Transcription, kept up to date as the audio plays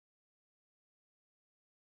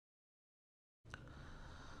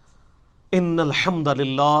ان الحمد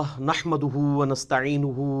للہ نحمده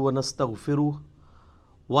ونستعینه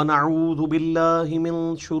ونستغفره ونعوذ باللہ من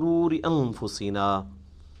شرور انفسنا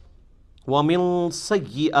ومن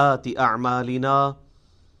سیئات اعمالنا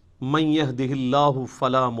من يهده اللہ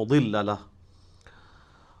فلا مضل له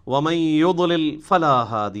ومن يضلل فلا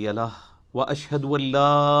هادی له واشهد ان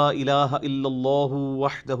لا الہ الا اللہ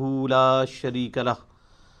وحدہ لا شریک له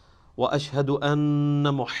واشهد ان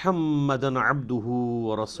محمدا عبدہ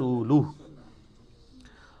ورسولہ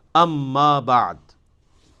اما بعد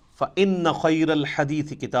فإن خير الحديث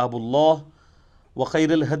كتاب الله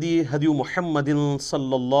وخير الهدي هدي محمد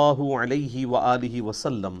صلى الله عليه وآله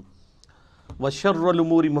وسلم وشر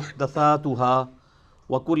الأمور محدثاتها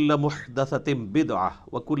وكل محدثة بدعة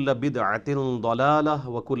وكل بدعة ضلالة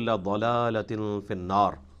وكل ضلالة في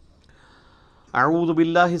النار. أعوذ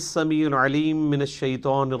بالله السميع العليم من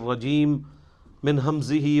الشيطان الرجيم من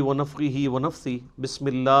همزه ونفخه ونفثه. بسم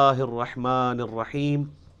الله الرحمن الرحيم.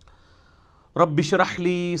 رب اشرح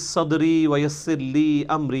لي صدري ويسر لي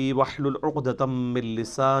امري واحلل عقدة من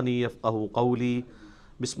لساني يفقهوا قولي.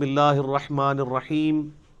 بسم الله الرحمن الرحيم.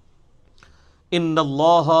 ان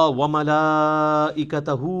الله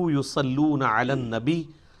وملائكته يصلون على النبي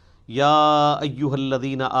يا ايها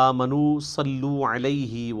الذين آمنوا صلوا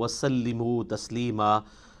عليه وسلموا تسليما.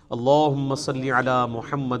 اللهم صل على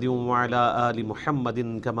محمد وعلى آل محمد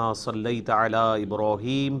كما صليت على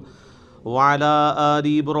إبراهيم وعلى آل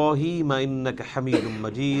إبراهيم إنك حميد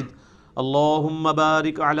مجيد. اللهم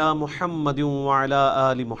بارك على محمد وعلى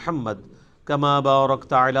آل محمد كما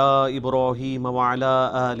باركت على إبراهيم وعلى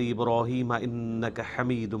آل إبراهيم إنك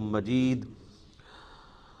حميد مجيد.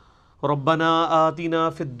 ربنا آتنا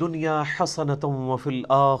في الدنيا حسنة وفي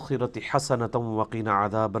الآخرة حسنة وقنا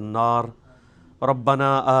عذاب النار. ربنا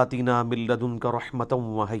آتنا من لدنك رحمة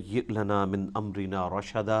وهيئ لنا من أمرنا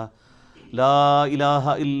رشدا. لا الہ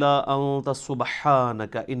الا انت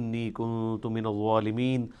سبحانک انی کنت من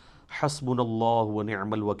الظالمین. حسبنا اللہ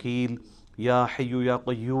ونعم الوکیل. یا حی یا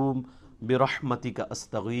قیوم برحمتک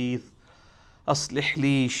استغیث. اصلح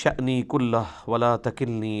لی شأنی کلہ ولا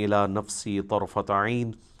تکلنی الی نفسی طرفۃ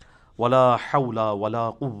عین ولا حول ولا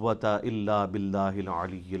قوة الا باللہ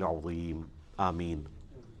العلی العظیم. آمین.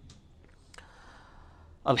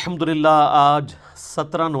 الحمدللہ آج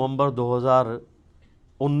 17 نومبر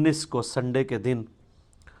 2019 کو سنڈے کے دن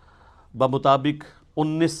بمطابق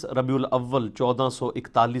 19 ربیع الاول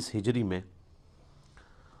 1441 ہجری میں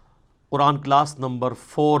قرآن کلاس نمبر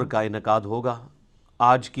 4 کا انعقاد ہوگا.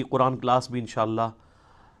 آج کی قرآن کلاس بھی انشاءاللہ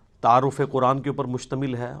تعارف قرآن کے اوپر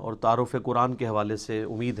مشتمل ہے اور تعارف قرآن کے حوالے سے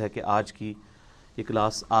امید ہے کہ آج کی یہ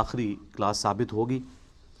کلاس آخری کلاس ثابت ہوگی.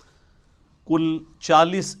 کل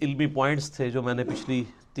 40 علمی پوائنٹس تھے جو میں نے پچھلی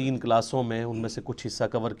 3 کلاسوں میں ان میں سے کچھ حصہ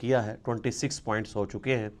کور کیا ہے. 26 پوائنٹس ہو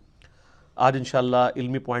چکے ہیں. آج انشاءاللہ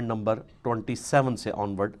علمی پوائنٹ نمبر 27 سے آن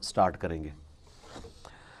ورڈ سٹارٹ کریں گے.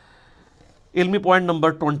 علمی پوائنٹ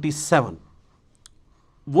نمبر 27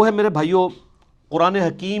 وہ ہے میرے بھائیوں، قرآن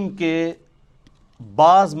حکیم کے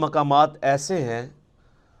بعض مقامات ایسے ہیں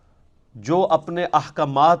جو اپنے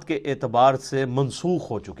احکامات کے اعتبار سے منسوخ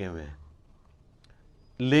ہو چکے ہوئے ہیں،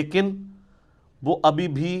 لیکن وہ ابھی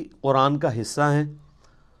بھی قرآن کا حصہ ہیں.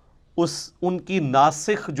 ان کی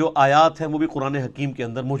ناسخ جو آیات ہیں وہ بھی قرآن حکیم کے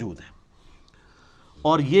اندر موجود ہیں،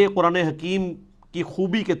 اور یہ قرآن حکیم کی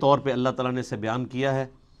خوبی کے طور پہ اللہ تعالیٰ نے اسے بیان کیا ہے.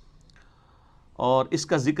 اور اس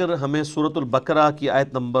کا ذکر ہمیں سورۃ البقرہ کی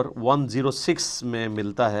آیت نمبر 106 میں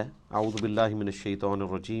ملتا ہے. اعوذ باللہ من الشیطان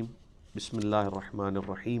الرجیم. بسم اللہ الرحمن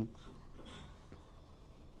الرحیم.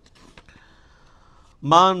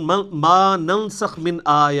 ما ننسخ من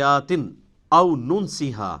آیات او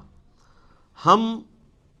ننسیہا، ہم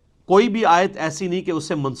کوئی بھی آیت ایسی نہیں کہ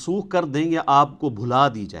اسے منسوخ کر دیں یا آپ کو بھلا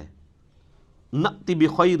دی جائے. نأتی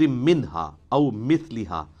بخیر منہا او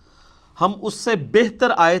مثلہا، ہم اس سے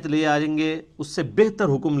بہتر آیت لے آئیں گے، اس سے بہتر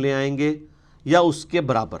حکم لے آئیں گے یا اس کے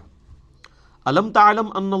برابر. الم تعلم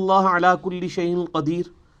ان اللہ علی کل شیء قدیر،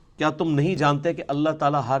 کیا تم نہیں جانتے کہ اللہ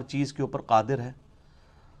تعالیٰ ہر چیز کے اوپر قادر ہے.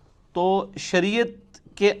 تو شریعت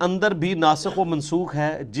کے اندر بھی ناسخ و منسوخ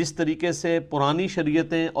ہے، جس طریقے سے پرانی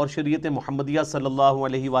شریعتیں اور شریعت محمدیہ صلی اللہ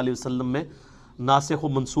علیہ وآلہ وسلم میں ناسخ و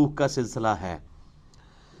منسوخ کا سلسلہ ہے.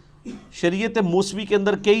 شریعت موسوی کے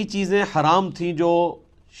اندر کئی چیزیں حرام تھیں جو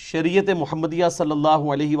شریعت محمدیہ صلی اللہ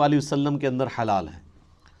علیہ وآلہ وسلم کے اندر حلال ہیں.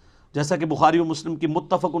 جیسا کہ بخاری و مسلم کی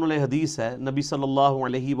متفق علیہ حدیث ہے، نبی صلی اللہ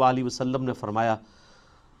علیہ وآلہ وسلم نے فرمایا،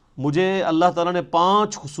 مجھے اللہ تعالیٰ نے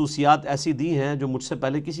 5 خصوصیات ایسی دی ہیں جو مجھ سے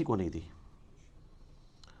پہلے کسی کو نہیں دی.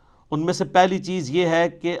 ان میں سے پہلی چیز یہ ہے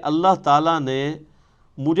کہ اللہ تعالیٰ نے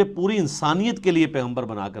مجھے پوری انسانیت کے لیے پیغمبر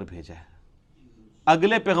بنا کر بھیجا ہے.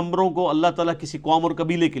 اگلے پیغمبروں کو اللہ تعالیٰ کسی قوم اور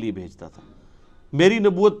قبیلے کے لیے بھیجتا تھا، میری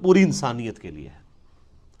نبوت پوری انسانیت کے لیے ہے.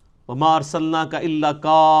 وما ارسلناک الا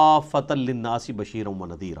کافۃ للناس بشیرا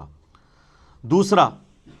ونذیرا. دوسرا،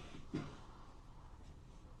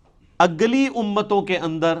 اگلی امتوں کے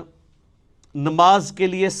اندر نماز کے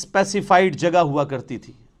لیے اسپیسیفائڈ جگہ ہوا کرتی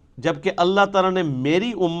تھی، جبکہ اللہ تعالیٰ نے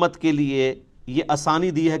میری امت کے لیے یہ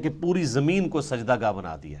آسانی دی ہے کہ پوری زمین کو سجدہ گاہ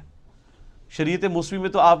بنا دیا ہے. شریعت موسوی میں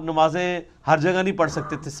تو آپ نمازیں ہر جگہ نہیں پڑھ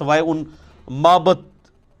سکتے تھے سوائے ان معبد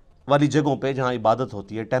والی جگہوں پہ جہاں عبادت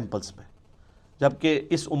ہوتی ہے، ٹیمپلز میں، جبکہ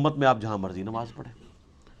اس امت میں آپ جہاں مرضی نماز پڑھیں.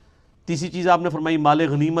 تیسری چیز آپ نے فرمائی مال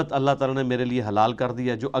غنیمت اللہ تعالیٰ نے میرے لیے حلال کر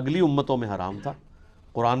دیا جو اگلی امتوں میں حرام تھا.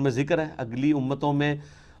 قرآن میں ذکر ہے اگلی امتوں میں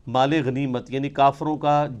مال غنیمت یعنی کافروں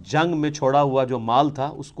کا جنگ میں چھوڑا ہوا جو مال تھا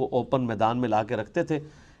اس کو اوپن میدان میں لا کے رکھتے تھے،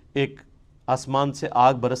 ایک آسمان سے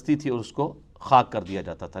آگ برستی تھی اور اس کو خاک کر دیا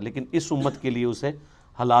جاتا تھا، لیکن اس امت کے لیے اسے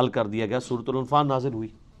حلال کر دیا گیا. سورۃ الانفال نازل ہوئی.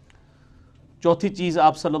 چوتھی چیز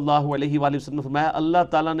آپ صلی اللہ علیہ وآلہ وسلم نے فرمایا اللہ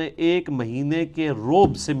تعالیٰ نے ایک مہینے کے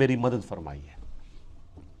روب سے میری مدد فرمائی ہے،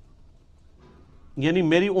 یعنی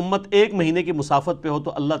میری امت ایک مہینے کی مسافت پہ ہو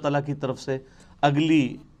تو اللہ تعالیٰ کی طرف سے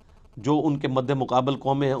اگلی جو ان کے مد مقابل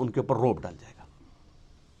قومیں ہیں ان کے اوپر روب ڈال جائے گا.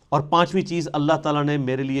 اور پانچویں چیز اللہ تعالیٰ نے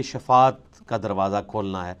میرے لیے شفاعت کا دروازہ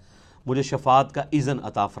کھولنا ہے، مجھے شفاعت کا اذن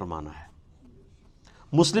عطا فرمانا ہے.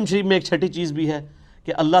 مسلم شریف میں ایک چھٹی چیز بھی ہے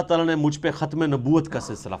کہ اللہ تعالیٰ نے مجھ پہ ختم نبوت کا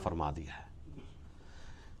سلسلہ فرما دیا ہے.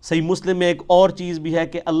 صحیح مسلم میں ایک اور چیز بھی ہے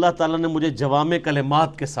کہ اللہ تعالیٰ نے مجھے جوامع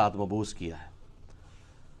کلمات کے ساتھ مبعوث کیا ہے.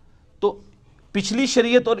 تو پچھلی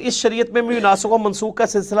شریعت اور اس شریعت میں بھی ناسخ و منسوخ کا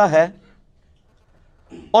سلسلہ ہے،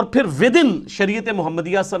 اور پھر ودن شریعت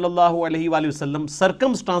محمدیہ صلی اللہ علیہ وآلہ وسلم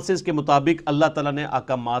سرکمسٹانسز کے مطابق اللہ تعالیٰ نے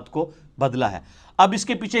احکامات کو بدلا ہے. اب اس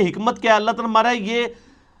کے پیچھے حکمت کیا ہے؟ اللہ تعالیٰ ہمارا یہ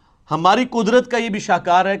ہماری قدرت کا یہ بھی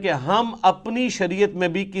شاہکار ہے کہ ہم اپنی شریعت میں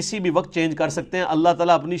بھی کسی بھی وقت چینج کر سکتے ہیں. اللہ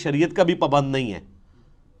تعالیٰ اپنی شریعت کا بھی پابند نہیں ہے،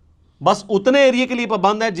 بس اتنے ایریے کے لیے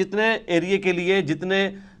پابند ہے جتنے ایریے کے لیے، جتنے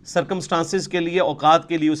سرکمسٹانسز کے لیے، اوقات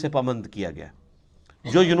کے لیے اسے پابند کیا گیا.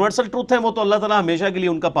 جو یونیورسل ٹروتھ ہیں وہ تو اللہ تعالیٰ ہمیشہ کے لیے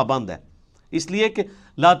ان کا پابند ہے، اس لیے کہ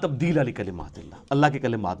لا تبدیل لکلمات اللہ، اللہ کے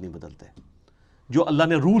کلمات نہیں بدلتے جو اللہ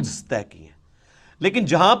نے رولز طے کیے ہیں. لیکن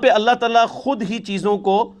جہاں پہ اللہ تعالیٰ خود ہی چیزوں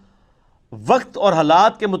کو وقت اور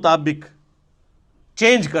حالات کے مطابق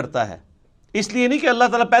چینج کرتا ہے، اس لیے نہیں کہ اللہ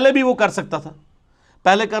تعالیٰ پہلے بھی وہ کر سکتا تھا،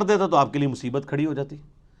 پہلے کر دیتا تو آپ کے لیے مصیبت کھڑی ہو جاتی.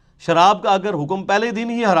 شراب کا اگر حکم پہلے دن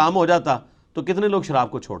ہی حرام ہو جاتا تو کتنے لوگ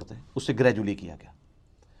شراب کو چھوڑتے، اس سے گریجولی کیا گیا.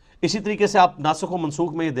 اسی طریقے سے آپ ناسخ و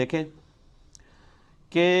منسوخ میں یہ دیکھیں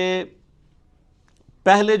کہ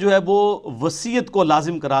پہلے جو ہے وہ وصیت کو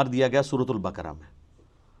لازم قرار دیا گیا سورۃ البقرہ میں،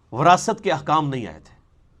 وراثت کے احکام نہیں آئے تھے.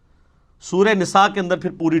 سورہ نساء کے اندر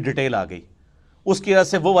پھر پوری ڈیٹیل آ گئی، اس کی وجہ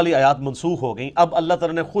سے وہ والی آیات منسوخ ہو گئیں. اب اللہ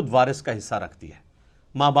تعالیٰ نے خود وارث کا حصہ رکھ دیا ہے،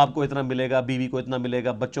 ماں باپ کو اتنا ملے گا، بیوی کو اتنا ملے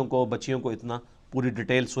گا، بچوں کو بچیوں کو اتنا، پوری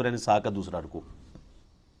ڈیٹیل سورہ نساء کا دوسرا رکوع.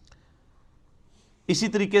 اسی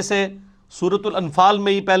طریقے سے سورۃ الانفال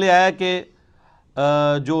میں ہی پہلے آیا کہ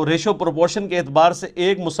جو ریشو پروپورشن کے اعتبار سے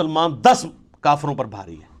ایک مسلمان 10 کافروں پر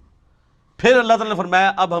بھاری ہے. پھر اللہ تعالیٰ نے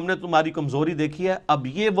فرمایا اب ہم نے تمہاری کمزوری دیکھی ہے، اب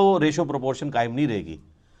یہ وہ ریشو پروپورشن قائم نہیں رہے گی.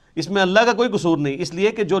 اس میں اللہ کا کوئی قصور نہیں، اس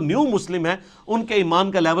لیے کہ جو نیو مسلم ہیں ان کے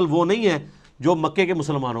ایمان کا لیول وہ نہیں ہے جو مکے کے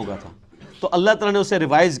مسلمانوں کا تھا. تو اللہ تعالیٰ نے اسے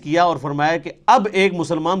ریوائز کیا اور فرمایا کہ اب ایک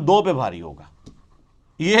مسلمان 2 پہ بھاری ہوگا.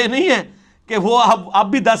 یہ نہیں ہے کہ وہ اب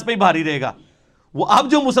بھی 10 پہ ہی بھاری رہے گا. وہ اب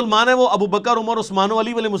جو مسلمان ہیں وہ ابو بکر، عمر، عثمان و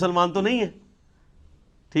علی والے مسلمان تو نہیں ہیں.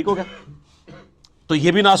 ٹھیک ہو گیا؟ تو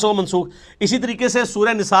یہ بھی ناسخ و منسوخ. اسی طریقے سے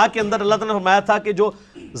سورہ نساء کے اندر اللہ تعالیٰ نے فرمایا تھا کہ جو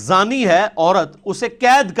زانی ہے عورت اسے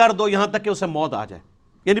قید کر دو یہاں تک کہ اسے موت آ جائے،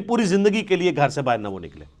 یعنی پوری زندگی کے لیے گھر سے باہر نہ وہ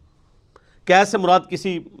نکلے. قید سے مراد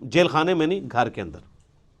کسی جیل خانے میں نہیں، گھر کے اندر.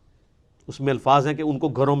 اس میں الفاظ ہیں کہ ان کو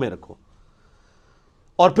گھروں میں رکھو.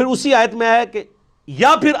 اور پھر اسی آیت میں آیا کہ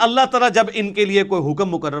یا پھر اللہ تعالیٰ جب ان کے لیے کوئی حکم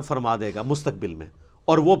مقرر فرما دے گا مستقبل میں،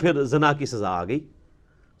 اور وہ پھر زنا کی سزا آ گئی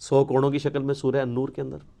 100 کوڑوں کی شکل میں سورہ النور کے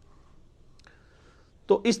اندر.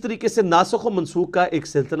 تو اس طریقے سے ناسخ و منسوخ کا ایک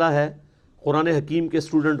سلسلہ ہے. قرآن حکیم کے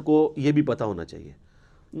اسٹوڈنٹ کو یہ بھی پتہ ہونا چاہیے.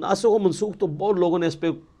 ناسخ و منسوخ تو بہت لوگوں نے اس پہ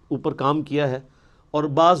اوپر کام کیا ہے، اور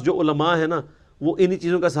بعض جو علماء ہیں نا وہ انہی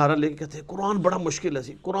چیزوں کا سہارا لے کے کہتے ہیں قرآن بڑا مشکل ہے.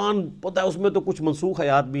 قرآن پتہ ہے اس میں تو کچھ منسوخ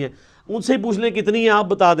آیات بھی ہیں، ان سے ہی پوچھ لیں کتنی ہیں آپ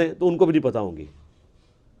بتا دیں تو ان کو بھی نہیں پتہ ہوں گی.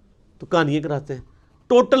 تو کہانیاں کراتے ہیں.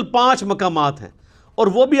 ٹوٹل 5 مقامات ہیں، اور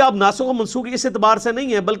وہ بھی آپ ناسخ و منسوخ اس اعتبار سے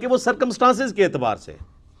نہیں ہیں بلکہ وہ سرکمسٹانسز کے اعتبار سے.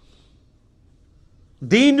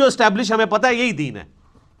 دین جو اسٹیبلش ہمیں پتہ ہے یہی دین ہے،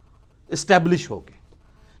 اسٹیبلش ہو کے.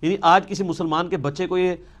 یعنی آج کسی مسلمان کے بچے کو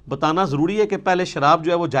یہ بتانا ضروری ہے کہ پہلے شراب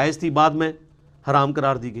جو ہے وہ جائز تھی، بعد میں حرام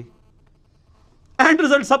قرار دی گئی. اینڈ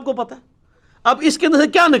رزلٹ سب کو پتہ ہے. اب اس کے اندر سے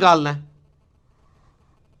کیا نکالنا ہے؟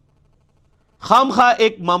 خام خواہ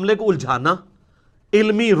ایک معاملے کو الجھانا،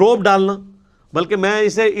 علمی روب ڈالنا، بلکہ میں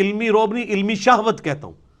اسے علمی رعب نہیں، علمی شہوت کہتا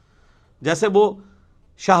ہوں. جیسے وہ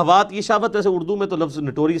شہوات، یہ شہوت ویسے اردو میں تو لفظ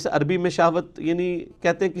نٹوریس، عربی میں شہوت یعنی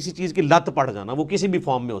کہتے ہیں کسی چیز کی لت پڑ جانا، وہ کسی بھی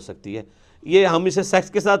فارم میں ہو سکتی ہے. یہ ہم اسے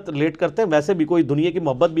سیکس کے ساتھ ریلیٹ کرتے ہیں، ویسے بھی کوئی دنیا کی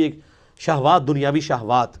محبت بھی ایک شہوات، دنیاوی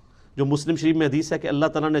شہوات. جو مسلم شریف میں حدیث ہے کہ اللہ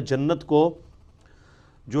تعالیٰ نے جنت کو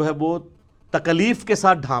جو ہے وہ تکلیف کے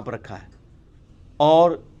ساتھ ڈھانپ رکھا ہے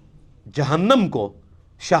اور جہنم کو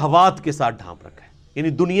شہوات کے ساتھ ڈھانپ رکھا ہے. یعنی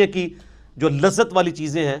دنیا کی جو لذت والی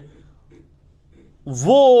چیزیں ہیں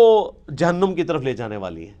وہ جہنم کی طرف لے جانے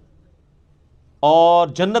والی ہیں، اور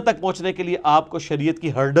جنت تک پہنچنے کے لیے آپ کو شریعت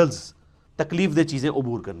کی ہرڈلز، تکلیف دہ چیزیں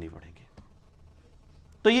عبور کرنی پڑیں گی.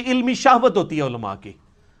 تو یہ علمی شہوت ہوتی ہے علماء کی،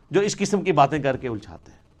 جو اس قسم کی باتیں کر کے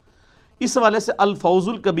الجھاتے ہیں. اس حوالے سے الفوز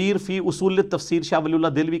الکبیر فی اصول تفسیر شاہ ولی اللہ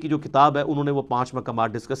دہلوی کی جو کتاب ہے، انہوں نے وہ 5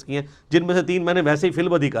 مقامات ڈسکس کیے ہیں، جن میں سے 3 میں نے ویسے ہی فی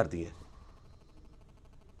البدی کر دی ہے.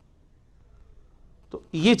 تو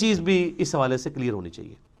یہ چیز بھی اس حوالے سے کلیئر ہونی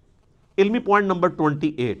چاہیے. علمی پوائنٹ نمبر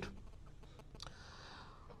 28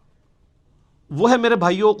 وہ ہے میرے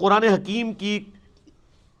بھائیوں، قرآن حکیم کی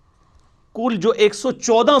کل جو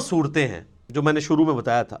 114 صورتیں ہیں جو میں نے شروع میں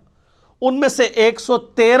بتایا تھا، ان میں سے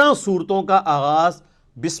 113 صورتوں کا آغاز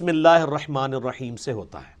بسم اللہ الرحمن الرحیم سے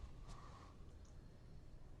ہوتا ہے،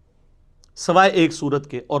 سوائے ایک صورت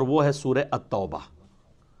کے، اور وہ ہے سورہ التوبہ.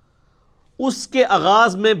 اس کے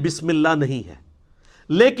آغاز میں بسم اللہ نہیں ہے،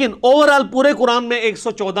 لیکن اوورآل پورے قرآن میں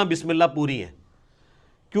 114 بسم اللہ پوری ہیں،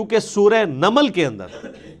 کیونکہ سورہ نمل کے اندر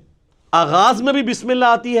آغاز میں بھی بسم اللہ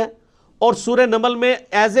آتی ہے، اور سورہ نمل میں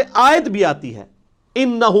ایز اے آیت بھی آتی ہے،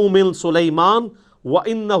 انہ من سلیمان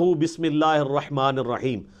وانہ بسم اللہ الرحمن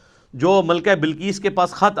الرحیم. جو ملکہ بلقیس کے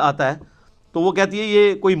پاس خط آتا ہے تو وہ کہتی ہے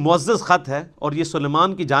یہ کوئی معزز خط ہے اور یہ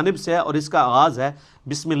سلیمان کی جانب سے ہے، اور اس کا آغاز ہے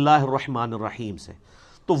بسم اللہ الرحمن الرحیم سے.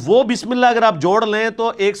 تو وہ بسم اللہ اگر آپ جوڑ لیں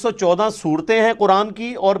تو 114 صورتیں ہیں قرآن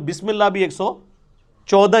کی، اور بسم اللہ بھی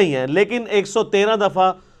 114 ہی ہیں، لیکن 113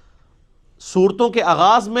 دفعہ صورتوں کے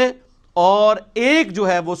آغاز میں، اور ایک جو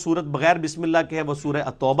ہے وہ صورت بغیر بسم اللہ کے ہے، وہ سورہ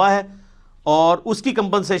التوبہ ہے، اور اس کی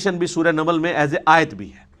کمپنسیشن بھی سورہ نمل میں ایز اے آیت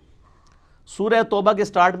بھی ہے. سورہ توبہ کے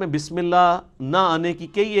سٹارٹ میں بسم اللہ نہ آنے کی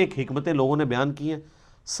کئی ایک حکمتیں لوگوں نے بیان کی ہیں.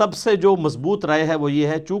 سب سے جو مضبوط رائے ہے وہ یہ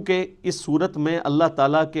ہے، چونکہ اس صورت میں اللہ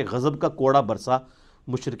تعالیٰ کے غضب کا کوڑا برسا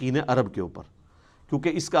مشرکین عرب کے اوپر،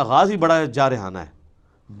 کیونکہ اس کا آغاز ہی بڑا جارحانہ ہے.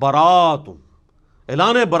 برات،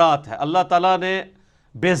 اعلان برات ہے، اللہ تعالیٰ نے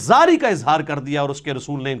بیزاری کا اظہار کر دیا اور اس کے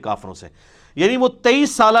رسول نے ان کافروں سے. یعنی وہ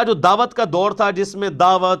 23 سالہ جو دعوت کا دور تھا، جس میں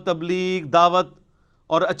دعوت، تبلیغ، دعوت،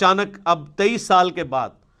 اور اچانک اب 23 سال کے بعد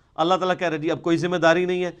اللہ تعالیٰ کہہ رہے جی اب کوئی ذمہ داری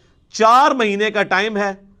نہیں ہے، 4 مہینے کا ٹائم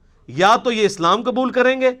ہے، یا تو یہ اسلام قبول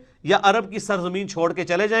کریں گے یا عرب کی سرزمین چھوڑ کے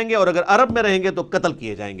چلے جائیں گے، اور اگر عرب میں رہیں گے تو قتل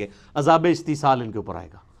کیے جائیں گے. عذاب استیصال ان کے اوپر آئے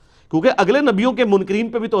گا، کیونکہ اگلے نبیوں کے منکرین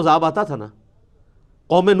پہ بھی تو عذاب آتا تھا نا.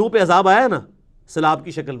 قوم نوح پہ عذاب آیا نا سیلاب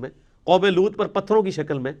کی شکل میں، قوم لوط پر پتھروں کی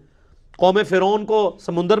شکل میں، قوم فرعون کو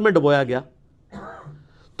سمندر میں ڈبویا گیا.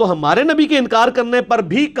 تو ہمارے نبی کے انکار کرنے پر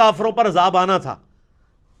بھی کافروں پر عذاب آنا تھا.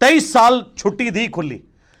 23 سال چھٹی دی کھلی.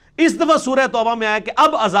 اس دفعہ سورہ توبہ میں آیا کہ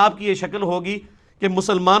اب عذاب کی یہ شکل ہوگی کہ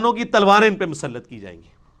مسلمانوں کی تلواریں ان پہ مسلط کی جائیں گی.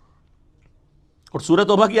 اور سورہ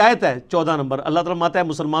توبہ کی آیت ہے 14 نمبر، اللہ تعالیٰ ماتا ہے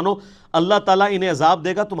مسلمانوں اللہ تعالیٰ انہیں عذاب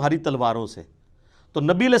دے گا تمہاری تلواروں سے. تو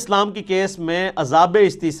نبی علیہ السلام کی کیس میں عذاب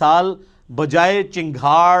استیصال بجائے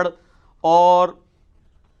چنگھاڑ اور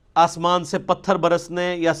آسمان سے پتھر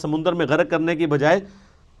برسنے یا سمندر میں غرق کرنے کی بجائے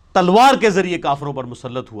تلوار کے ذریعے کافروں پر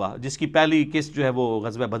مسلط ہوا، جس کی پہلی قسط جو ہے وہ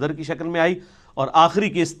غزوہ بدر کی شکل میں آئی، اور آخری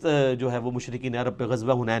قسط جو ہے وہ مشرکین عرب پہ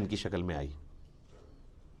غزوہ حنین کی شکل میں آئی.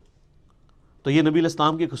 تو یہ نبی علیہ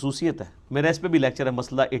السلام کی خصوصیت ہے. میرا اس پہ بھی لیکچر ہے،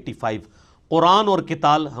 مسئلہ 85، قرآن اور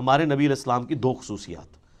قتال ہمارے نبی علیہ السلام کی 2 خصوصیات.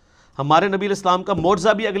 ہمارے نبی علیہ السلام کا معجزہ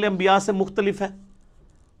بھی اگلے انبیاء سے مختلف ہے،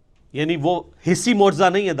 یعنی وہ حصی معجزہ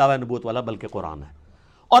نہیں ہے دعوی نبوت والا، بلکہ قرآن ہے.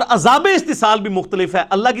 اور عذاب استیصال بھی مختلف ہے،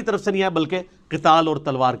 اللہ کی طرف سے نہیں ہے بلکہ قتال اور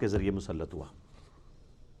تلوار کے ذریعے مسلط ہوا.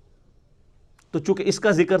 تو چونکہ اس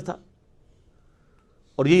کا ذکر تھا،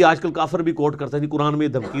 اور یہی آج کل کافر بھی کوٹ کرتا ہے کہ قرآن میں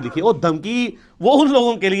یہ دھمکی لکھی ہے. وہ دھمکی وہ ان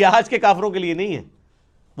لوگوں کے لیے، آج کے کافروں کے لیے نہیں ہے،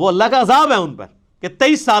 وہ اللہ کا عذاب ہے ان پر کہ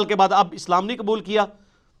 23 سال کے بعد اب اسلام نہیں قبول کیا.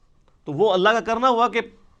 تو وہ اللہ کا کرنا ہوا کہ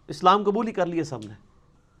اسلام قبول ہی کر لیے سب نے.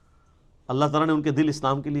 اللہ تعالیٰ نے ان کے دل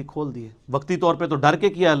اسلام کے لیے کھول دیے. وقتی طور پہ تو ڈر کے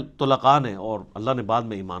کیا تو لقان ہے، اور اللہ نے بعد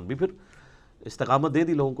میں ایمان بھی پھر استقامت دے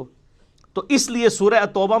دی لوگوں کو. تو اس لیے سورہ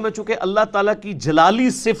توبہ میں چونکہ اللہ تعالیٰ کی جلالی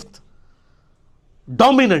صفت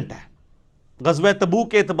ڈومیننٹ ہے، غزوہ تبوک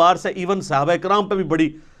کے اعتبار سے ایون صحابہ کرام پہ بھی بڑی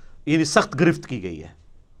یعنی سخت گرفت کی گئی ہے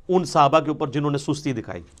ان صحابہ کے اوپر جنہوں نے سستی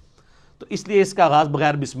دکھائی. تو اس لیے اس کا آغاز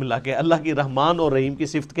بغیر بسم اللہ کے، اللہ کی رحمان اور رحیم کی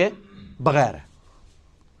صفت کے بغیر ہے.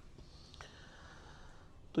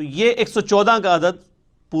 تو یہ 114 کا عدد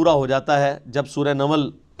پورا ہو جاتا ہے جب سورہ نمل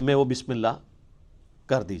میں وہ بسم اللہ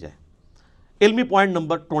کر دی جائے۔ علمی پوائنٹ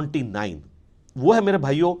نمبر 29 وہ ہے میرے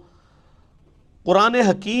بھائیوں، قرآن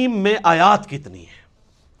حکیم میں آیات کتنی ہیں؟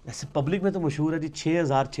 ایسے پبلک میں تو مشہور ہے جی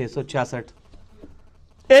 6666،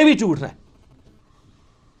 اے بھی جھوٹ رہا ہے،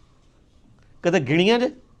 کہتے گنیاں جے،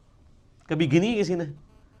 کبھی گنی کسی نے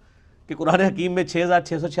کہ قرآن حکیم میں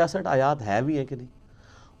 6666 آیات ہے بھی ہیں کہ نہیں؟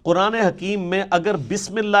 قرآن حکیم میں اگر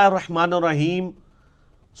بسم اللہ الرحمن الرحیم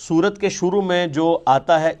سورت کے شروع میں جو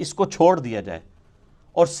آتا ہے اس کو چھوڑ دیا جائے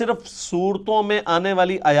اور صرف سورتوں میں آنے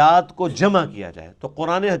والی آیات کو جمع کیا جائے تو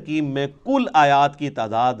قرآن حکیم میں کل آیات کی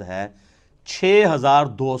تعداد ہے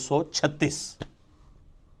 6236،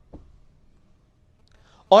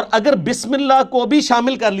 اور اگر بسم اللہ کو بھی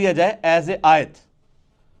شامل کر لیا جائے ایز اے آیت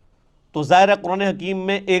تو ظاہر ہے قرآن حکیم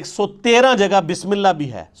میں 113 جگہ بسم اللہ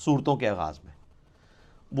بھی ہے سورتوں کے آغاز میں۔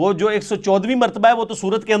 وہ جو 114ویں مرتبہ ہے وہ تو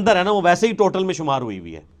سورت کے اندر ہے نا، وہ ویسے ہی ٹوٹل میں شمار ہوئی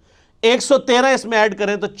ہوئی ہے، 113 اس میں ایڈ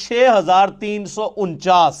کریں تو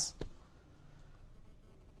 6349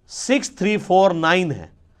 6349 ہے،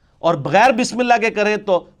 اور بغیر بسم اللہ کے کریں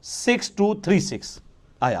تو 6236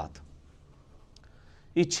 آیات۔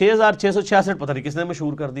 یہ 6666 پتہ نہیں کس نے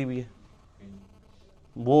مشہور کر دی ہوئی ہے۔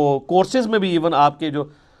 وہ کورسز میں بھی ایون آپ کے جو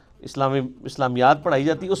اسلامیات پڑھائی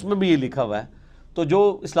جاتی ہے اس میں بھی یہ لکھا ہوا ہے، تو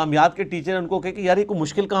جو اسلامیات کے ٹیچر ہیں ان کو کہے کہ یار یہ کوئی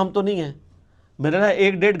مشکل کام تو نہیں ہے، میرے نا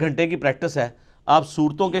 1-1.5 گھنٹے کی پریکٹس ہے، آپ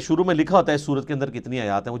سورتوں کے شروع میں لکھا ہوتا ہے سورت کے اندر کتنی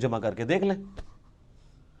آیات ہیں وہ جمع کر کے دیکھ لیں،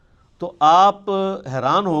 تو آپ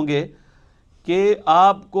حیران ہوں گے کہ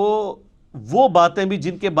آپ کو وہ باتیں بھی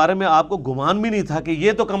جن کے بارے میں آپ کو گمان بھی نہیں تھا کہ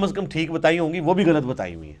یہ تو کم از کم ٹھیک بتائی ہوں گی وہ بھی غلط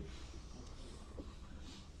بتائی ہوئی ہیں۔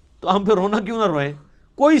 تو ہم پھر رونا کیوں نہ روئیں؟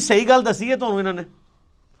 کوئی صحیح گل دسی ہے تو انہوں نے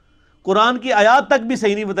قرآن کی آیات تک بھی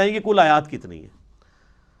صحیح نہیں بتائیں کہ کل آیات کتنی ہے،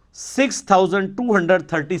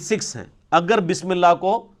 6236 ہیں اگر بسم اللہ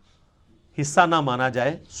کو حصہ نہ مانا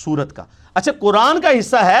جائے سورت کا۔ اچھا قرآن کا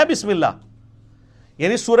حصہ ہے بسم اللہ،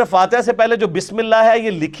 یعنی سورہ فاتحہ سے پہلے جو بسم اللہ ہے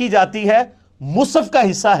یہ لکھی جاتی ہے، مصحف کا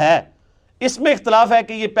حصہ ہے، اس میں اختلاف ہے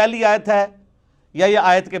کہ یہ پہلی آیت ہے یا یہ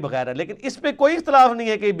آیت کے بغیر ہے، لیکن اس پہ کوئی اختلاف نہیں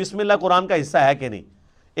ہے کہ بسم اللہ قرآن کا حصہ ہے کہ نہیں۔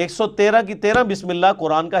 113 کی 13 بسم اللہ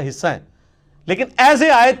قرآن کا حصہ ہے، لیکن ایز اے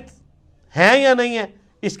آیت ہیں یا نہیں ہے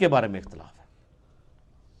اس کے بارے میں اختلاف ہے،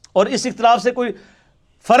 اور اس اختلاف سے کوئی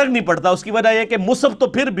فرق نہیں پڑتا۔ اس کی وجہ یہ کہ مصحف تو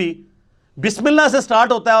پھر بھی بسم اللہ سے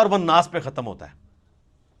سٹارٹ ہوتا ہے اور والناس پہ ختم ہوتا ہے۔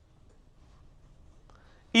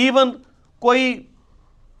 ایون کوئی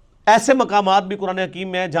ایسے مقامات بھی قرآن حکیم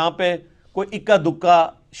میں ہیں جہاں پہ کوئی اکا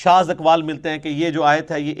دکا شاذ اقوال ملتے ہیں کہ یہ جو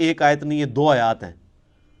آیت ہے یہ ایک آیت نہیں، یہ 2 آیات ہیں،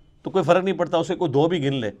 تو کوئی فرق نہیں پڑتا، اسے کوئی 2 بھی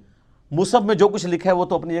گن لے، مصحف میں جو کچھ لکھا ہے وہ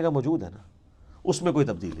تو اپنی جگہ موجود ہے نا، اس میں کوئی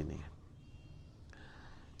تبدیلی نہیں ہے۔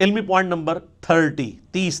 علمی پوائنٹ نمبر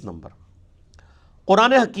 30 نمبر،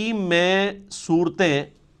 قرآن حکیم میں صورتیں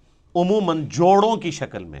عموماً جوڑوں کی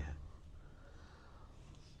شکل میں ہیں،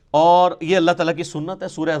 اور یہ اللہ تعالیٰ کی سنت ہے۔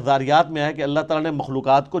 سورہ الذاریات میں ہے کہ اللہ تعالیٰ نے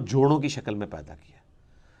مخلوقات کو جوڑوں کی شکل میں پیدا کیا۔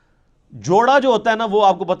 جوڑا جو ہوتا ہے نا وہ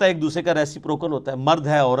آپ کو پتہ ہے ایک دوسرے کا ریسیپروکل ہوتا ہے، مرد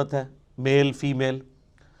ہے عورت ہے، میل فیمیل،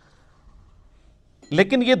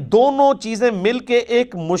 لیکن یہ دونوں چیزیں مل کے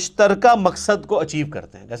ایک مشترکہ مقصد کو اچیو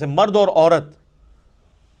کرتے ہیں۔ جیسے مرد اور عورت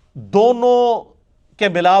دونوں کے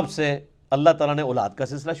ملاپ سے اللہ تعالیٰ نے اولاد کا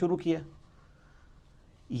سلسلہ شروع کیا۔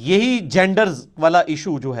 یہی جینڈرز والا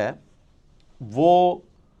ایشو جو ہے وہ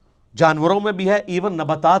جانوروں میں بھی ہے، ایون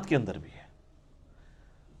نباتات کے اندر بھی ہے،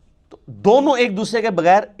 تو دونوں ایک دوسرے کے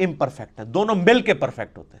بغیر امپرفیکٹ ہیں، دونوں مل کے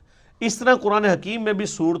پرفیکٹ ہوتے ہیں۔ اس طرح قرآن حکیم میں بھی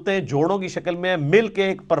صورتیں جوڑوں کی شکل میں مل کے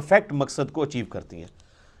ایک پرفیکٹ مقصد کو اچیو کرتی ہیں،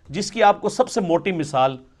 جس کی آپ کو سب سے موٹی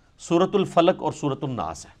مثال سورۃ الفلق اور سورۃ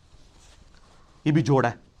الناس ہے۔ یہ بھی جوڑا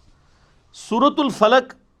ہے۔ سورۃ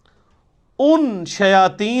الفلق ان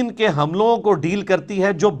شیاطین کے حملوں کو ڈیل کرتی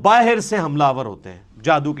ہے جو باہر سے حملہ آور ہوتے ہیں،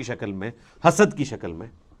 جادو کی شکل میں، حسد کی شکل میں۔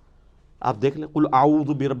 آپ دیکھ لیں، قل اعوذ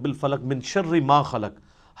برب الفلق من شر ما خلق،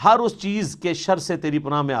 ہر اس چیز کے شر سے تیری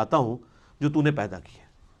پناہ میں آتا ہوں جو تو نے پیدا کی ہے۔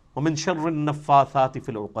 ومن شر النفاثات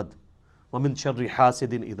فی العقد ومن شر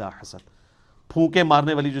حاسد اذا حسد، پھونکے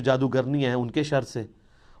مارنے والی جو جادوگرنی ہیں ان کے شر سے،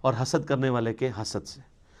 اور حسد کرنے والے کے حسد سے۔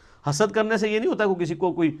 حسد کرنے سے یہ نہیں ہوتا کہ کسی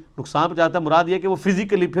کو کوئی نقصان پہنچاتا ہے، مراد یہ کہ وہ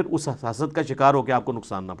فزیکلی پھر اس حسد کا شکار ہو کے آپ کو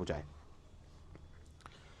نقصان نہ پہنچائے۔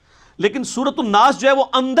 لیکن سورۃ الناس جو ہے وہ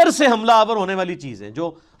اندر سے حملہ آور ہونے والی چیزیں،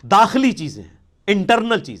 جو داخلی چیزیں ہیں،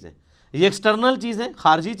 انٹرنل چیزیں، یہ ایکسٹرنل چیزیں،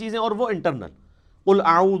 خارجی چیزیں، اور وہ انٹرنل۔ قل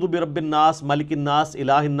اعوذ برب الناس ملک الناس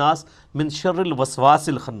الہ الناس من شر الوسواس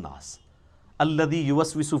الخناس الذی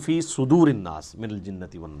یوسوس فی صدور الناس من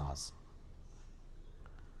الجنۃ والناس۔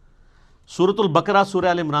 سورۃ البقرہ سورہ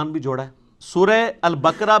ال عمران بھی جوڑا ہے۔ سورہ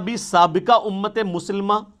البقرہ بھی سابقہ امت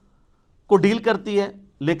مسلمہ کو ڈیل کرتی ہے،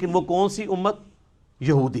 لیکن وہ کون سی امت؟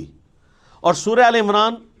 یہودی۔ اور سورہ آل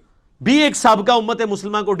عمران بھی ایک سابقہ امت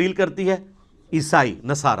مسلمہ کو ڈیل کرتی ہے، عیسائی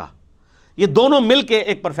نصارہ، یہ دونوں مل کے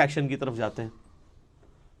ایک پرفیکشن کی طرف جاتے ہیں۔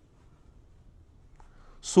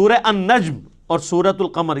 سورہ النجم اور سورۃ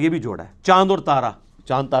القمر یہ بھی جوڑا ہے، چاند اور تارہ،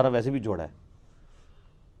 چاند تارہ ویسے بھی جوڑا ہے،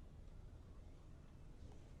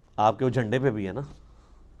 آپ کے وہ جھنڈے پہ بھی ہے نا۔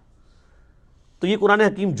 تو یہ قرآن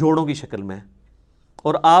حکیم جوڑوں کی شکل میں ہے،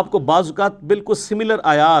 اور آپ کو بعض اوقات بالکل سملر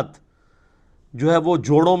آیات جو ہے وہ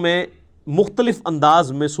جوڑوں میں مختلف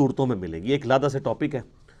انداز میں صورتوں میں ملیں گی۔ ایک علیحدہ سے ٹاپک ہے،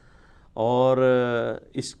 اور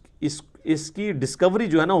اس کی ڈسکوری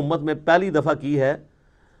جو ہے نا امت میں پہلی دفعہ کی ہے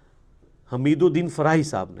حمید الدین فراہی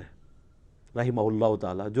صاحب نے رحمہ اللہ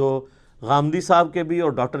تعالی، جو غامدی صاحب کے بھی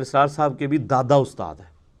اور ڈاکٹر اسرار صاحب کے بھی دادا استاد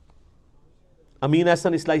ہیں، امین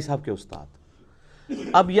احسن اصلاحی صاحب کے استاد۔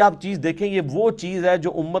 اب یہ آپ چیز دیکھیں، یہ وہ چیز ہے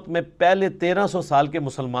جو امت میں پہلے 1300 سال کے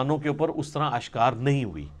مسلمانوں کے اوپر اس طرح اشکار نہیں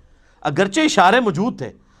ہوئی، اگرچہ اشارے موجود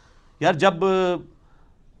تھے۔ یار جب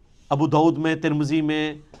ابو داؤد میں، ترمذی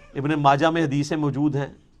میں، ابن ماجہ میں حدیثیں موجود ہیں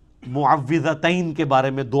معوذتین کے بارے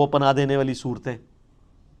میں، دو پناہ دینے والی صورتیں،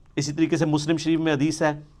 اسی طریقے سے مسلم شریف میں حدیث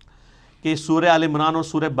ہے کہ سورہ آل عمران اور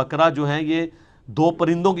سورہ بقرہ جو ہیں یہ دو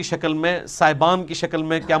پرندوں کی شکل میں، صائبان کی شکل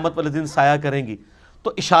میں قیامت والے دن سایہ کریں گی،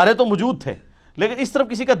 تو اشارے تو موجود تھے، لیکن اس طرف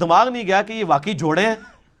کسی کا دماغ نہیں گیا کہ یہ واقعی جوڑے ہیں،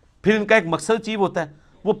 پھر ان کا ایک مقصد اچیو ہوتا ہے۔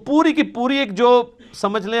 وہ پوری کی پوری ایک جو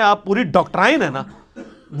سمجھ لیں آپ پوری ڈاکٹرائن ہے نا،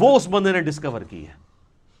 وہ اس بندے نے ڈسکور کی ہے،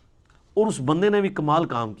 اور اس بندے نے بھی کمال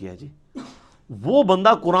کام کیا جی۔ وہ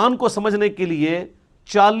بندہ قرآن کو سمجھنے کے لیے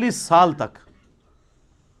 40 سال تک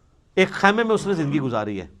ایک خیمے میں اس نے زندگی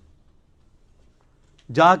گزاری ہے،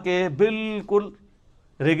 جا کے بالکل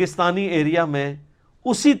ریگستانی ایریا میں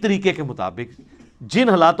اسی طریقے کے مطابق جن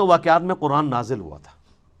حالات و واقعات میں قرآن نازل ہوا تھا،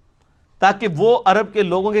 تاکہ وہ عرب کے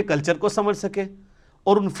لوگوں کے کلچر کو سمجھ سکے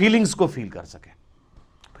اور ان فیلنگز کو فیل کر سکے۔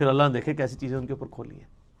 پھر اللہ نے دیکھے کیسی چیزیں ان کے اوپر کھولی ہیں۔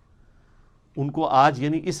 ان کو آج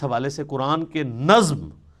یعنی اس حوالے سے قرآن کے نظم،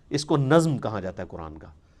 اس کو نظم کہا جاتا ہے قرآن کا،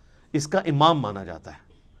 اس کا امام مانا جاتا ہے،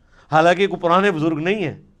 حالانکہ کوئی پرانے بزرگ نہیں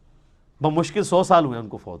ہیں، بمشکل 100 سال ہوئے ان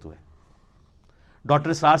کو فوت ہوئے۔ ڈاکٹر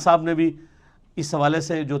اسرار صاحب نے بھی اس حوالے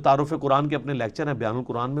سے جو تعارف قرآن کے اپنے لیکچر ہیں بیان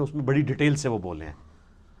القرآن میں، اس میں بڑی ڈیٹیل سے وہ بولے ہیں،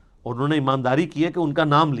 اور انہوں نے ایمانداری کی ہے کہ ان کا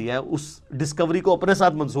نام لیا ہے، اس ڈسکوری کو اپنے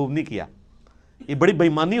ساتھ منسوب نہیں کیا۔ یہ بڑی بے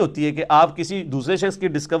ایمانی ہوتی ہے کہ آپ کسی دوسرے شخص کی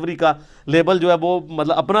ڈسکوری کا لیبل جو ہے وہ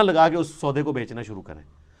مطلب اپنا لگا کے اس سودے کو بیچنا شروع کریں۔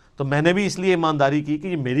 تو میں نے بھی اس لیے ایمانداری کی کہ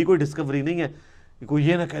یہ میری کوئی ڈسکوری نہیں ہے، کوئی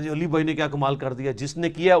یہ نہ کہے علی بھائی نے کیا کمال کر دیا، جس نے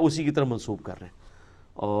کیا اسی کی طرف منسوب کر رہے ہیں۔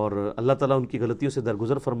 اور اللہ تعالیٰ ان کی غلطیوں سے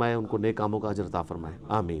درگزر فرمائے، ان کو نیک کاموں کا اجر عطا فرمائے،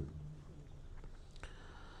 آمین۔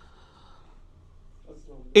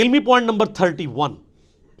 علمی پوائنٹ نمبر 31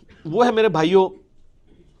 وہ ہے میرے بھائیوں،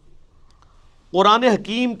 قرآن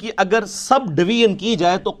حکیم کی اگر سب ڈویژن کی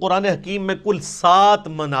جائے تو قرآن حکیم میں کل 7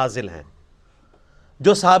 منازل ہیں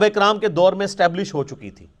جو صحابہ کرام کے دور میں اسٹیبلش ہو چکی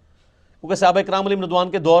تھی، کیونکہ صحابہ کرام علیہم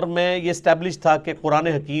رضوان کے دور میں یہ اسٹیبلش تھا کہ قرآن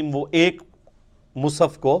حکیم وہ ایک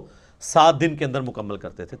مصحف کو 7 دن کے اندر مکمل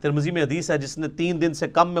کرتے تھے۔ ترمذی میں حدیث ہے جس نے 3 دن سے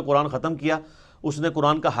کم میں قرآن ختم کیا اس نے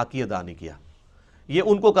قرآن کا حق ادا نہیں کیا۔ یہ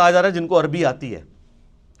ان کو کہا جا رہا ہے جن کو عربی آتی ہے،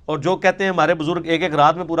 اور جو کہتے ہیں ہمارے بزرگ ایک ایک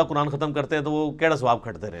رات میں پورا قرآن ختم کرتے ہیں تو وہ کیڑا ثواب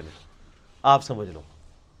کھٹتے رہنے، آپ سمجھ لو۔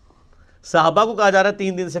 صحابہ کو کہا جا رہا ہے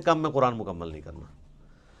 3 دن سے کم میں قرآن مکمل نہیں کرنا،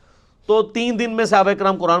 تو 3 دن میں صحابہ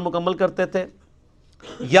کرام قرآن مکمل کرتے تھے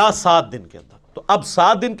یا 7 دن کے اندر۔ تو اب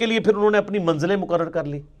 7 دن کے لیے پھر انہوں نے اپنی منزلیں مقرر کر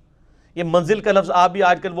لی۔ یہ منزل کا لفظ آپ بھی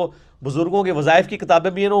آج کل وہ بزرگوں کے وظائف کی کتابیں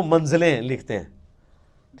بھی ہیں نا، وہ منزلیں لکھتے ہیں،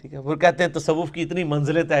 ٹھیک ہے، وہ کہتے ہیں تصوف کی اتنی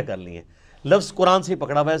منزلیں طے کر لی ہیں۔ لفظ قرآن سے ہی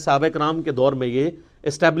پکڑا ہوا ہے۔ صحابہ کرام کے دور میں یہ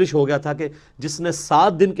اسٹیبلش ہو گیا تھا کہ جس نے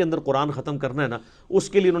 7 دن کے اندر قرآن ختم کرنا ہے نا، اس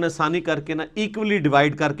کے لیے انہوں نے ثانی کر کے نا ایکولی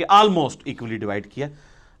ڈیوائڈ کر کے، آلموسٹ ایکولی ڈیوائڈ کیا،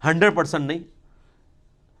 100% نہیں۔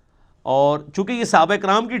 اور چونکہ یہ صحابہ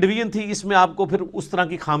کرام کی ڈویژن تھی، اس میں آپ کو پھر اس طرح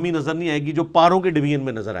کی خامی نظر نہیں آئے گی جو پاروں کے ڈویژن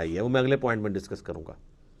میں نظر آئی ہے، وہ میں اگلے پوائنٹ میں ڈسکس کروں گا۔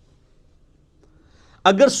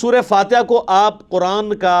 اگر سورہ فاتحہ کو آپ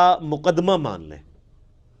قرآن کا مقدمہ مان لیں،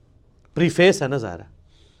 پریفیس ہے نا ظاہر ہے،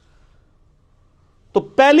 تو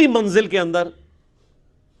پہلی منزل کے اندر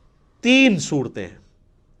 3 صورتیں ہیں،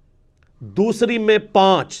 دوسری میں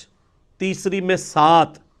 5، تیسری میں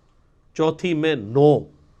 7، چوتھی میں 9،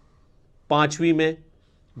 پانچویں میں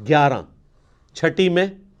 11، چھٹی میں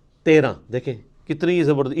 13۔ دیکھیں کتنی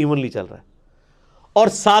زبردست ایونلی چل رہا ہے۔ اور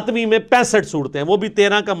 7ویں میں 65 صورتیں ہیں، وہ بھی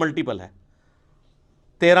 13 کا ملٹیپل ہے،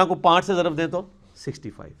 13 کو 5 سے ضرب دیں تو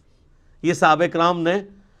 65۔ یہ صحابہ کرام نے،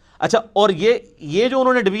 اچھا، اور یہ جو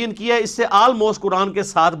انہوں نے ڈویژن کیا ہے، اس سے آلموسٹ قرآن کے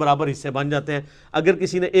 7 برابر حصے بن جاتے ہیں۔ اگر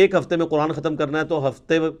کسی نے ایک ہفتے میں قرآن ختم کرنا ہے تو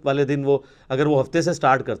ہفتے والے دن اگر وہ ہفتے سے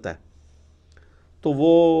سٹارٹ کرتا ہے تو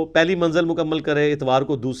وہ پہلی منزل مکمل کرے، اتوار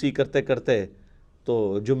کو دوسری کرتے کرتے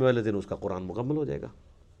تو جمعے والے دن اس کا قرآن مکمل ہو جائے گا۔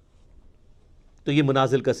 تو یہ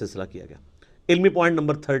منازل کا سلسلہ کیا گیا۔ علمی پوائنٹ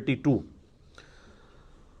نمبر 32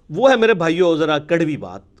 وہ ہے میرے بھائیوں ذرا کڑوی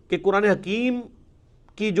بات کہ قرآن حکیم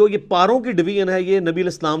کی جو یہ پاروں کی ڈویژن ہے یہ نبی علیہ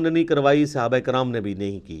السلام نے نہیں کروائی، صحابہ کرام نے بھی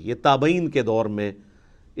نہیں کی، یہ تابعین کے دور میں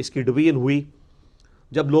اس کی ڈویژن ہوئی۔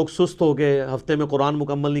 جب لوگ سست ہو گئے، ہفتے میں قرآن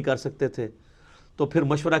مکمل نہیں کر سکتے تھے، تو پھر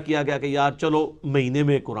مشورہ کیا گیا کہ یار چلو مہینے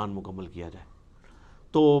میں قرآن مکمل کیا جائے،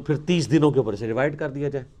 تو پھر 30 دنوں کے اوپر سے ڈیوائڈ کر دیا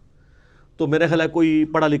جائے۔ تو میرے خیال ہے کوئی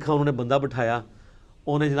پڑھا لکھا انہوں نے بندہ بٹھایا،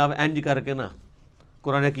 انہیں جناب اینج کر کے نا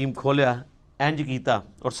قرآن حکیم کھولیا، اینج کیتا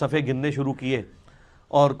اور صفحے گننے شروع کیے،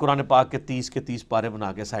 اور قرآن پاک کے 30 پارے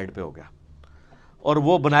بنا کے سائڈ پہ ہو گیا۔ اور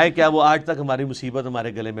وہ بنائے کیا، وہ آج تک ہماری مصیبت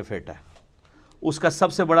ہمارے گلے میں فٹ ہے۔ اس کا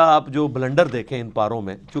سب سے بڑا آپ جو بلنڈر دیکھیں ان پاروں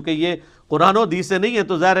میں، چونکہ یہ قرآن و حدیث سے نہیں ہے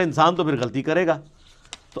تو ظاہر ہے انسان تو پھر غلطی کرے گا۔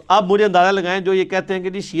 تو اب مجھے اندازہ لگائیں جو یہ کہتے ہیں کہ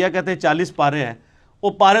جی شیعہ کہتے ہیں 40 پارے ہیں، وہ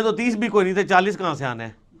پارے تو 30 بھی کوئی نہیں تھے، 40 کہاں سے آنے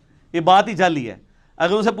ہیں؟ یہ بات ہی چلی ہے۔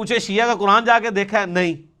 اگر ان سے پوچھے شیعہ کا قرآن جا کے دیکھا ہے،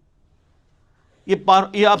 نہیں۔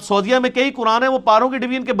 یہ اب سعودیہ میں کئی قرآن ہیں وہ پاروں کی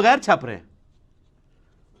ڈویژن کے بغیر چھپ رہے ہیں،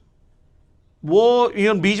 وہ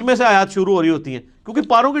بیچ میں سے آیات شروع ہو رہی ہوتی ہیں، کیونکہ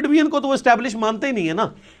پاروں کی ڈویژن کو تو وہ اسٹیبلش مانتے ہی نہیں ہے نا،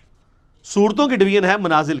 صورتوں کی ڈویژن ہے،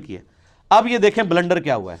 منازل کی ہے۔ اب یہ دیکھیں بلنڈر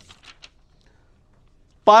کیا ہوا ہے۔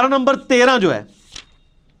 پارہ نمبر 13 جو ہے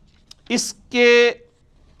اس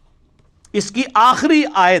کی آخری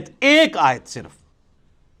آیت، ایک آیت صرف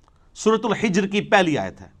سورۃ الحجر کی پہلی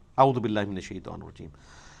آیت ہے، اعوذ باللہ من الشیطان الرجیم،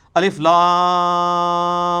 الف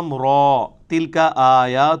لام را تلک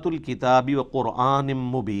آیات الکتاب وقرآن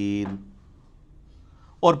مبین،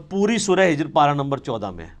 اور پوری سورہ ہجر پارہ نمبر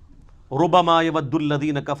 14 میں ہے، ربما یود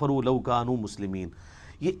الذین کفروا لو کانوا مسلمین۔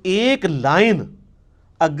 یہ ایک لائن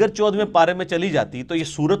اگر 14ویں پارے میں چلی جاتی تو یہ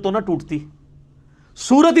سورت تو نہ ٹوٹتی،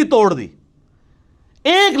 سورت ہی توڑ دی۔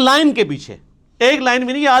 ایک لائن کے پیچھے، ایک لائن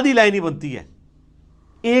میں نہیں، یہ آدھی لائن ہی بنتی ہے،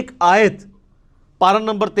 ایک آیت پارہ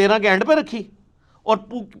نمبر 13 کے اینڈ پہ رکھی اور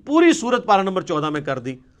پوری سورت پارہ نمبر 14 میں کر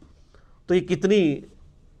دی۔ تو یہ کتنی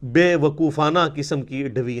بے وقوفانہ قسم کی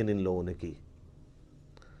ڈویژن ان لوگوں نے کی۔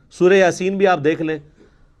 سورہ یاسین بھی آپ دیکھ لیں،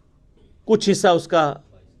 کچھ حصہ اس کا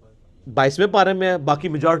 22ویں پارے میں ہے، باقی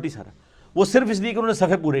میجورٹی سارا وہ صرف اس لیے کہ انہوں نے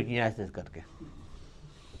صفحے پورے کیے ہیں ایسے کر کے۔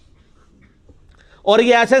 اور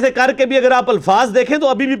یہ ایسے ایسے کر کے بھی اگر آپ الفاظ دیکھیں تو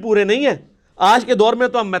ابھی بھی پورے نہیں ہیں۔ آج کے دور میں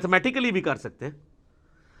تو ہم میتھمیٹیکلی بھی کر سکتے ہیں،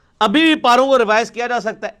 ابھی بھی پاروں کو ریوائز کیا جا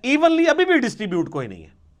سکتا ہے، ایونلی ابھی بھی ڈسٹریبیوٹ کوئی نہیں ہے۔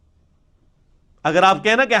 اگر آپ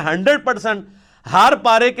کہنا کہ 100% ہر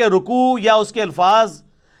پارے کے رکوع یا اس کے الفاظ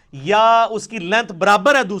یا اس کی لینتھ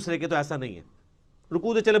برابر ہے دوسرے کے، تو ایسا نہیں ہے۔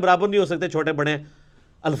 رکوع تو چلے برابر نہیں ہو سکتے، چھوٹے بڑے ہیں،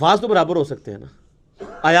 الفاظ تو برابر ہو سکتے ہیں نا،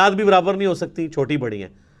 آیات بھی برابر نہیں ہو سکتی، چھوٹی بڑی ہیں،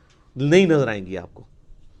 نہیں نظر آئیں گی آپ کو۔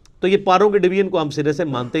 تو یہ پاروں کے ڈویژن کو ہم سرے سے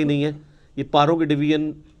مانتے ہی نہیں ہیں۔ یہ پاروں کی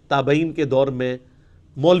ڈویژن تابعین کے دور میں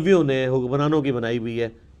مولویوں نے، حکمرانوں کی بنائی ہوئی ہے،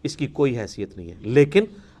 اس کی کوئی حیثیت نہیں ہے۔ لیکن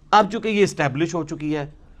اب چونکہ یہ اسٹیبلش ہو چکی ہے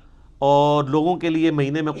اور لوگوں کے لیے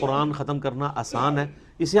مہینے میں قرآن ختم کرنا آسان ہے،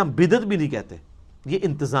 اسے ہم بدعت بھی نہیں کہتے، یہ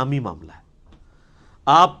انتظامی معاملہ ہے۔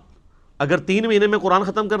 آپ اگر 3 مہینے میں قرآن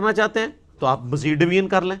ختم کرنا چاہتے ہیں تو آپ مزید ڈویژن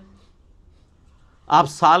کر لیں، آپ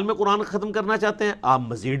سال میں قرآن ختم کرنا چاہتے ہیں آپ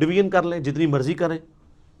مزید ڈویژن کر لیں، جتنی مرضی کریں،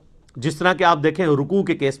 جس طرح کہ آپ دیکھیں رکوع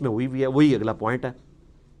کے کیس میں ہوئی ہے۔ وہی اگلا پوائنٹ ہے،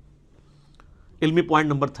 علمی پوائنٹ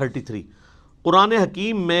نمبر 33۔ قرآن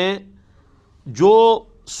حکیم میں جو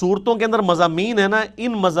صورتوں کے اندر مضامین ہیں نا،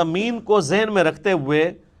 ان مضامین کو ذہن میں رکھتے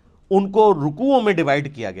ہوئے ان کو رکوعوں میں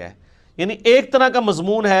ڈیوائیڈ کیا گیا ہے۔ یعنی ایک طرح کا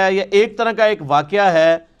مضمون ہے یا ایک طرح کا ایک واقعہ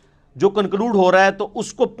ہے جو کنکلوڈ ہو رہا ہے، تو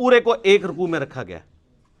اس کو پورے کو ایک رکوع میں رکھا گیا ہے۔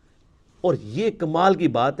 اور یہ کمال کی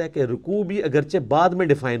بات ہے کہ رکوع بھی اگرچہ بعد میں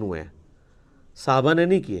ڈیفائن ہوئے ہیں، صحابہ نے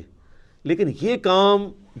نہیں کیے، لیکن یہ کام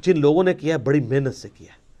جن لوگوں نے کیا ہے بڑی محنت سے کیا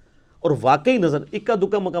ہے، اور واقعی نظر اکا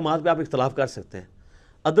دکا مقامات پہ آپ اختلاف کر سکتے ہیں،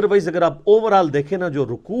 ادروائز اگر آپ اوورال دیکھیں نا، جو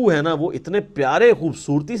رکوع ہے نا وہ اتنے پیارے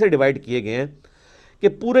خوبصورتی سے ڈیوائیڈ کیے گئے ہیں کہ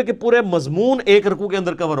پورے کے پورے مضمون ایک رکوع کے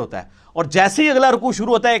اندر کور ہوتا ہے، اور جیسے ہی اگلا رکوع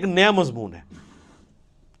شروع ہوتا ہے ایک نیا مضمون ہے۔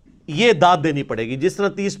 یہ داد دینی پڑے گی، جس طرح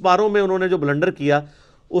 30 پاروں میں انہوں نے جو بلنڈر کیا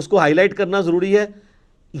اس کو ہائی لائٹ کرنا ضروری ہے،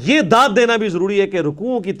 یہ داد دینا بھی ضروری ہے کہ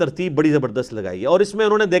رکوعوں کی ترتیب بڑی زبردست لگائی ہے۔ اور اس میں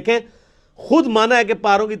انہوں نے دیکھیں خود مانا ہے کہ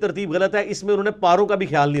پاروں کی ترتیب غلط ہے، اس میں انہوں نے پاروں کا بھی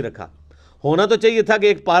خیال نہیں رکھا۔ ہونا تو چاہیے تھا کہ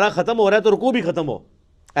ایک پارہ ختم ہو رہا ہے تو رکوع بھی ختم ہو،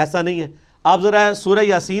 ایسا نہیں ہے۔ آپ ذرا سورہ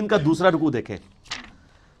یاسین کا دوسرا رکوع دیکھیں،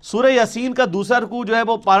 سورہ یاسین کا دوسرا رکوع جو ہے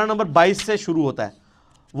وہ پارہ نمبر 22 سے شروع ہوتا ہے،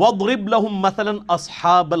 وَاضْرِبْ لَهُمْ مَثَلًا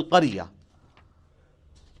أَصْحَابَ الْقَرْيَةِ،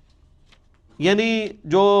 یعنی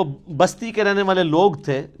جو بستی کے رہنے والے لوگ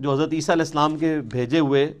تھے جو حضرت عیسیٰ علیہ السلام کے بھیجے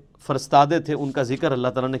ہوئے فرستادے تھے، ان کا ذکر اللہ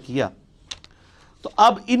تعالیٰ نے کیا۔ تو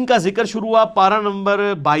اب ان کا ذکر شروع ہوا پارہ نمبر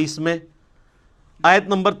 22 میں آیت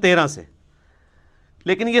نمبر 13 سے،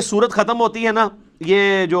 لیکن یہ سورت ختم ہوتی ہے نا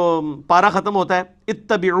یہ جو پارہ ختم ہوتا ہے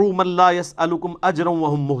اتبعوا من لا يسألكم اجرا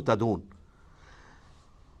وهم مهتدون،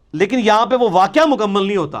 لیکن یہاں پہ وہ واقعہ مکمل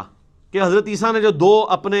نہیں ہوتا کہ حضرت عیسیٰ نے جو دو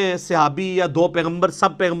اپنے صحابی یا دو پیغمبر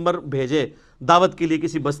سب پیغمبر بھیجے دعوت کے لیے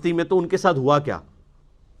کسی بستی میں، تو ان کے ساتھ ہوا کیا.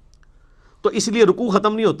 تو اس لیے رکوع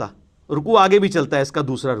ختم نہیں ہوتا، رکوع آگے بھی چلتا ہے، اس کا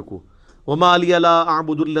دوسرا رکوع وما لی لا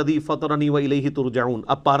اعبد الذی فطرنی والیہ ترجعون.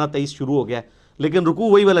 اب پارہ 23 شروع ہو گیا ہے، لیکن رکوع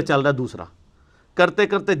وہی والا چل رہا ہے دوسرا. کرتے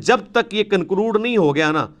کرتے جب تک یہ کنکلوڈ نہیں ہو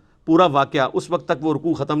گیا نا پورا واقعہ، اس وقت تک وہ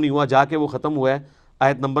رکوع ختم نہیں ہوا، جا کے وہ ختم ہوا ہے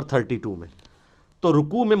آیت نمبر 32 میں. تو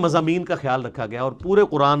رکوع میں مضامین کا خیال رکھا گیا، اور پورے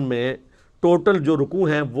قرآن میں ٹوٹل جو رکوع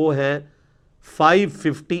ہیں وہ ہیں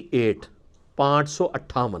 558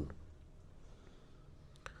 558.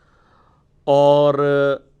 اور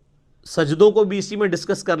سجدوں کو بھی اسی میں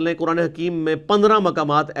ڈسکس کر لیں. قرآن حکیم میں 15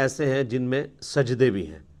 مقامات ایسے ہیں جن میں سجدے بھی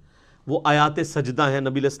ہیں، وہ آیات سجدہ ہیں.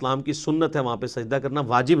 نبی علیہ السلام کی سنت ہے وہاں پہ سجدہ کرنا،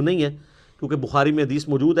 واجب نہیں ہے، کیونکہ بخاری میں حدیث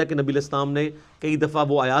موجود ہے کہ نبی علیہ السلام نے کئی دفعہ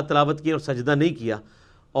وہ آیات تلاوت کی اور سجدہ نہیں کیا،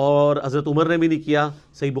 اور حضرت عمر نے بھی نہیں کیا.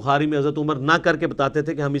 صحیح بخاری میں حضرت عمر نہ کر کے بتاتے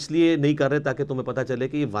تھے کہ ہم اس لیے نہیں کر رہے تاکہ تمہیں پتہ چلے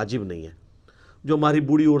کہ یہ واجب نہیں ہے. جو ہماری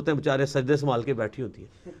بوڑھی عورتیں بیچارے سجدے سنبھال کے بیٹھی ہوتی ہیں،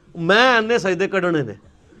 میں انے سجدے کڈنے نے،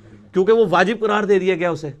 کیونکہ وہ واجب قرار دے دیا گیا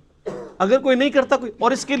اسے. اگر کوئی نہیں کرتا کوئی،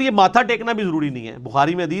 اور اس کے لیے ماتھا ٹیکنا بھی ضروری نہیں ہے.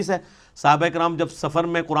 بخاری میں حدیث ہے صحابہ کرام جب سفر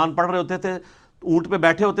میں قرآن پڑھ رہے ہوتے تھے، اونٹ پہ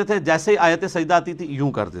بیٹھے ہوتے تھے، جیسے ہی آیت سجدہ آتی تھی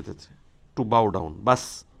یوں کر دیتے تھے، ٹو باؤ ڈاؤن، بس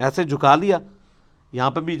ایسے جھکا لیا.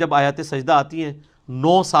 یہاں پہ بھی جب آیت سجدہ آتی ہیں،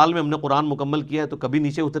 9 سال میں ہم نے قرآن مکمل کیا ہے تو کبھی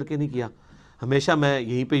نیچے اتر کے نہیں کیا، ہمیشہ میں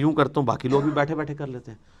یہیں پہ یوں کرتا ہوں، باقی لوگ بھی بیٹھے بیٹھے کر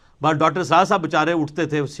لیتے ہیں. بس ڈاکٹر صاحب بیچارے اٹھتے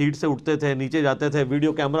تھے، سیٹ سے اٹھتے تھے، نیچے جاتے تھے،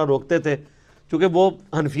 ویڈیو کیمرہ روکتے تھے، کیونکہ وہ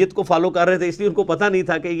حنفیت کو فالو کر رہے تھے، اس لیے ان کو پتہ نہیں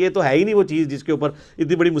تھا کہ یہ تو ہے ہی نہیں وہ چیز جس کے اوپر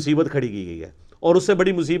اتنی بڑی مصیبت کھڑی کی گئی ہے، اور اس سے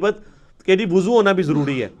بڑی مصیبت کہ جی وضو ہونا بھی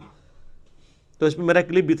ضروری ہے. تو اس میں میرا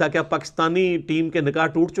کلپ بھی تھا کہ اب پاکستانی ٹیم کے نکاح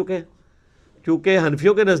ٹوٹ چکے ہیں، کیونکہ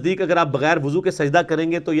حنفیوں کے نزدیک اگر آپ بغیر وضو کے سجدہ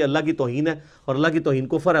کریں گے تو یہ اللہ کی توہین ہے، اور اللہ کی توہین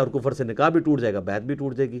کفر ہے، اور کفر سے نکاح بھی ٹوٹ جائے گا، بیعت بھی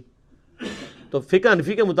ٹوٹ جائے گی. تو فقہ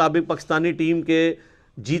حنفی کے مطابق پاکستانی ٹیم کے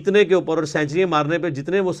جیتنے کے اوپر اور سینچریاں مارنے پہ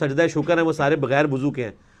جتنے وہ سجدہ شکر ہیں وہ سارے بغیر وضو کے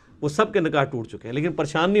ہیں، وہ سب کے نکاح ٹوٹ چکے ہیں. لیکن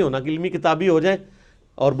پریشان نہیں ہونا کہ علمی کتابی ہو جائیں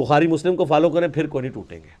اور بخاری مسلم کو فالو کریں پھر کوئی نہیں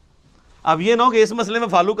ٹوٹیں گے. اب یہ نہ ہو کہ اس مسئلے میں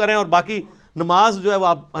فالو کریں اور باقی نماز جو ہے وہ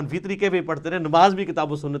آپ حنفی طریقے پہ پڑھتے رہیں، نماز بھی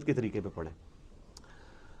کتاب و سنت کے طریقے پہ پڑھیں.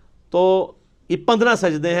 تو یہ 15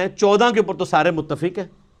 سجدے ہیں، 14 کے اوپر تو سارے متفق ہیں.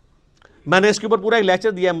 میں نے اس کے اوپر پورا ایک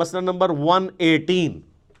لیکچر دیا ہے، مسئلہ نمبر 119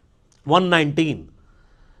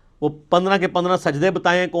 وہ 15 کے 15 سجدے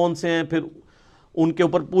بتائیں کون سے ہیں، پھر ان کے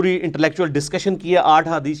اوپر پوری انٹلیکچوئل ڈسکشن کی ہے 8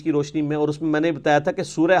 حدیث کی روشنی میں. اور اس میں میں نے بتایا تھا کہ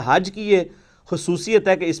سورہ حج کی یہ خصوصیت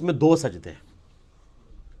ہے کہ اس میں 2 سجدے ہیں،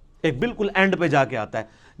 ایک بالکل اینڈ پہ جا کے آتا ہے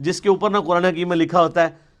جس کے اوپر نہ قرآن حکیم میں لکھا ہوتا ہے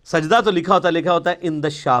سجدہ، تو لکھا ہوتا ہے ان دا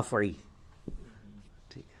شافعی.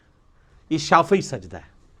 ٹھیک ہے، یہ شافعی سجدہ ہے،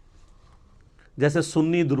 جیسے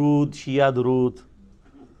سنی درود، شیعہ درود.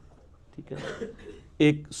 ٹھیک ہے،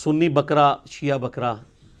 ایک سنی بکرا، شیعہ بکرا،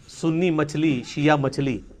 سنی مچھلی، شیعہ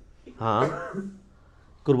مچھلی. ہاں،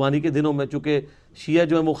 قربانی کے دنوں میں چونکہ شیعہ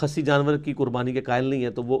جو ہے وہ خسی جانور کی قربانی کے قائل نہیں ہے،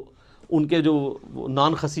 تو وہ ان کے جو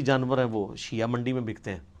نان خسی جانور ہیں وہ شیعہ منڈی میں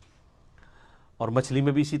بکتے ہیں. اور مچھلی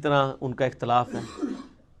میں بھی اسی طرح ان کا اختلاف ہے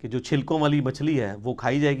کہ جو چھلکوں والی مچھلی ہے وہ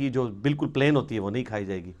کھائی جائے گی، جو بالکل پلین ہوتی ہے وہ نہیں کھائی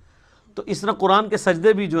جائے گی. تو اس طرح قرآن کے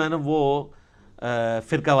سجدے بھی جو ہے نا وہ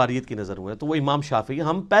فرقہ واریت کی نظر ہوئے. تو وہ امام شافعی،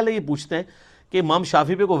 ہم پہلے یہ پوچھتے ہیں کہ امام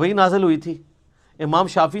شافعی پہ کو وہی نازل ہوئی تھی؟ امام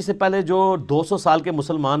شافعی سے پہلے جو 200 سال کے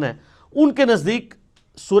مسلمان ہیں ان کے نزدیک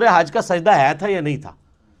سورہ حج کا سجدہ ہے تھا یا نہیں تھا؟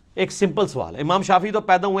 ایک سمپل سوال. امام شافعی تو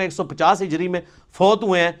پیدا ہوئے ہیں 150 ہجری میں، فوت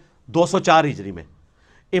ہوئے ہیں 204 ہجری میں.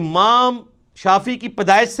 امام شافعی کی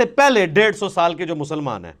پیدائش سے پہلے 150 سال کے جو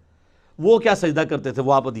مسلمان ہیں وہ کیا سجدہ کرتے تھے؟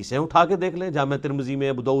 وہ آپ حدیثیں اٹھا کے دیکھ لیں، جامع ترمذی میں،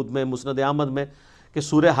 ابو داؤد میں، مسند احمد میں، کہ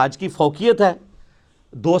سورہ حج کی فوقیت ہے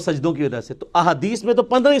 2 سجدوں کی وجہ سے. تو احادیث میں تو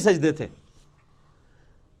 15 ہی سجدے تھے،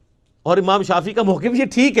 اور امام شافعی کا موقف یہ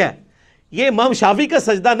ٹھیک ہے، یہ امام شافعی کا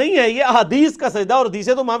سجدہ نہیں ہے، یہ احادیث کا سجدہ. اور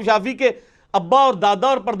حدیثیں تو امام شافعی کے ابا اور دادا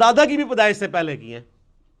اور پردادا کی بھی پیدائش سے پہلے کی ہیں.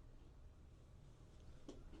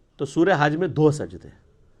 تو سورہ حج میں 2 سجدے،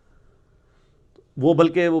 وہ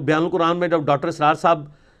بلکہ وہ بیان القرآن میں جب ڈاکٹر اسرار صاحب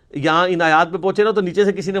یہاں ان آیات پہ پہنچے نا تو نیچے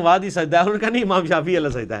سے کسی نے واد ہی سجدہ ہے، انہوں نے کہا نہیں امام شافعی اللہ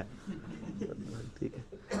سجدہ ہے. ٹھیک ہے،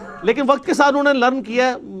 لیکن وقت کے ساتھ انہوں نے لرن کیا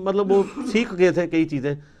ہے، مطلب وہ سیکھ گئے تھے کئی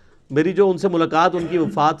چیزیں. میری جو ان سے ملاقات ان کی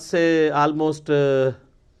وفات سے آلموسٹ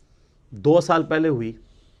 2 سال پہلے ہوئی،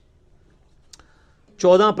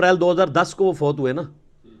 14 اپریل 2010 کو وہ فوت ہوئے نا،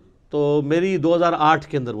 تو میری 2008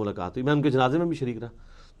 کے اندر ملاقات ہوئی، میں ان کے جنازے میں بھی شریک رہا.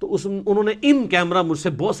 تو انہوں نے ان کیمرہ مجھ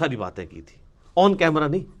سے بہت ساری باتیں کی تھی، آن کیمرہ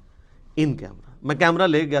نہیں، ان کیمرہ. میں کیمرہ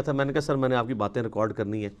لے گیا تھا، میں نے کہا سر میں نے آپ کی باتیں ریکارڈ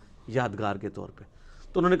کرنی ہے یادگار کے طور پہ.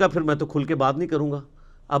 تو انہوں نے کہا پھر میں تو کھل کے بات نہیں کروں گا،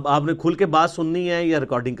 اب آپ نے کھل کے بات سننی ہے یا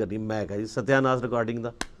ریکارڈنگ کرنی ہے؟ میں کہا جی ستیہ ناز ریکارڈنگ دا،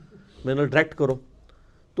 میں نے ڈائریکٹ کرو۔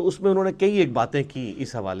 تو اس میں انہوں نے کئی ایک باتیں کی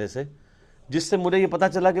اس حوالے سے، جس سے مجھے یہ پتہ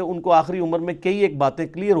چلا کہ ان کو آخری عمر میں کئی ایک باتیں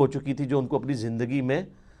کلیئر ہو چکی تھی جو ان کو اپنی زندگی میں،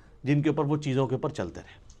 جن کے اوپر وہ چیزوں کے اوپر چلتے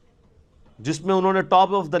رہے، جس میں انہوں نے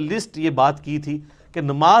ٹاپ آف دا لسٹ یہ بات کی تھی کہ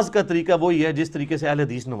نماز کا طریقہ وہی ہے جس طریقے سے اہل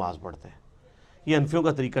حدیث نماز پڑھتے ہیں، یہ انفیوں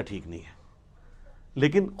کا طریقہ ٹھیک نہیں ہے۔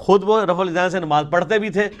 لیکن خود وہ رفع الیدین سے نماز پڑھتے بھی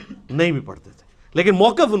تھے، نہیں بھی پڑھتے تھے، لیکن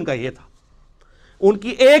موقف ان کا یہ تھا۔ ان کی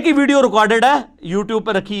ایک ہی ویڈیو ریکارڈڈ ہے، یوٹیوب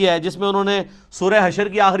پہ رکھی ہے، جس میں انہوں نے سورہ حشر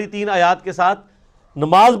کی آخری 3 آیات کے ساتھ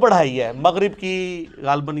نماز پڑھائی ہے، مغرب کی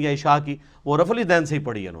غالباً یا عشاء کی، وہ رفع الیدین سے ہی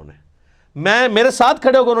پڑھی ہے انہوں نے۔ میرے ساتھ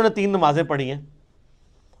کھڑے ہو کے انہوں نے 3 نمازیں پڑھی ہیں،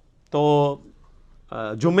 تو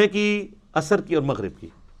جمعے کی، عصر کی اور مغرب کی،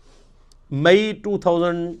 مئی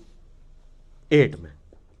 2008 میں۔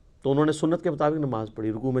 تو انہوں نے سنت کے مطابق نماز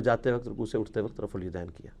پڑھی، رکوع میں جاتے وقت، رکوع سے اٹھتے وقت رفع الیدین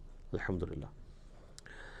کیا، الحمدللہ۔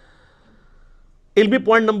 علمی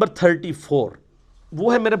پوائنٹ نمبر 34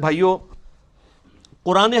 وہ ہے میرے بھائیوں،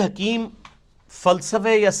 قرآن حکیم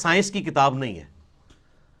فلسفے یا سائنس کی کتاب نہیں ہے،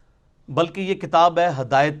 بلکہ یہ کتاب ہے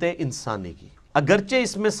ہدایت انسانی کی۔ اگرچہ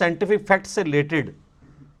اس میں سائنٹیفک فیکٹ سے ریلیٹڈ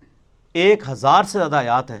 1000 سے زیادہ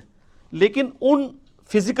آیات ہیں، لیکن ان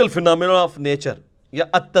فزیکل فینامنا آف نیچر یا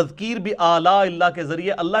التذکیر بآلاء اللہ کے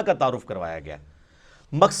ذریعے اللہ کا تعارف کروایا گیا ہے،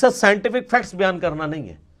 مقصد سائنٹیفک فیکٹس بیان کرنا نہیں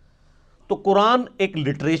ہے۔ تو قرآن ایک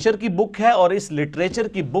لٹریچر کی بک ہے، اور اس لٹریچر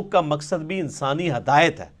کی بک کا مقصد بھی انسانی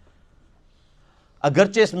ہدایت ہے۔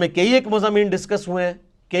 اگرچہ اس میں کئی ایک مضامین ڈسکس ہوئے ہیں،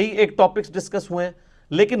 کئی ایک ٹاپکس ڈسکس ہوئے ہیں،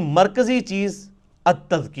 لیکن مرکزی چیز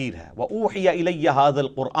التذکیر ہے۔ وَأُوحِيَ إِلَيَّ هَذَا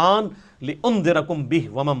الْقُرْآنُ لِأُنذِرَكُم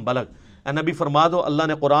بِهِ وَمَن بَلَغَ۔ اے نبی فرما دو اللہ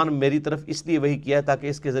نے قرآن میری طرف اس لیے وحی کیا ہے تاکہ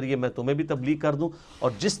اس کے ذریعے میں تمہیں بھی تبلیغ کر دوں،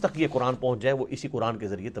 اور جس تک یہ قرآن پہنچ جائے وہ اسی قرآن کے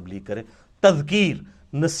ذریعے تبلیغ کریں۔ تذکیر،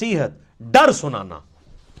 نصیحت، ڈر سنانا،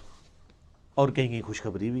 اور کہیں کہیں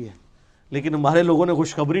خوشخبری بھی ہے، لیکن ہمارے لوگوں نے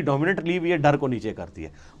خوشخبری ڈومیننٹ لی ہوئی ہے، ڈر کو نیچے کرتی ہے۔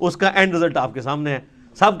 اس کا اینڈ رزلٹ آپ کے سامنے ہے،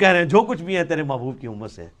 سب کہہ رہے ہیں جو کچھ بھی ہے تیرے محبوب کی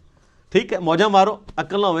امت سے ہے۔ ٹھیک ہے، موجہ مارو،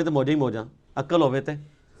 عقل نہ ہوئے تو موجہ ہی موجہ، عقل ہوئے تو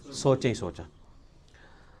سوچیں ہی سوچا۔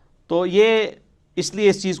 تو یہ اس لیے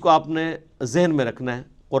اس چیز کو آپ نے ذہن میں رکھنا ہے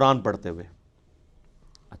قرآن پڑھتے ہوئے۔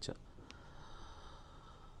 اچھا،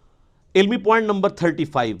 علمی پوائنٹ نمبر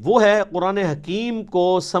 35 وہ ہے قرآن حکیم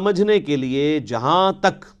کو سمجھنے کے لیے جہاں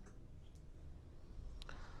تک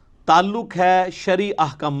تعلق ہے شرعی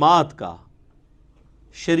احکامات کا،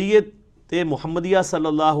 شریعت محمدیہ صلی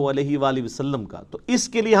اللہ علیہ وآلہ وسلم کا، تو اس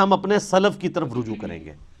کے لیے ہم اپنے سلف کی طرف رجوع کریں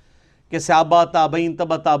گے کہ صحابہ، تابعین،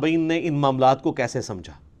 تبع تابعین نے ان معاملات کو کیسے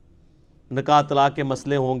سمجھا۔ نکاح طلاق کے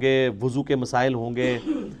مسئلے ہوں گے، وضو کے مسائل ہوں گے،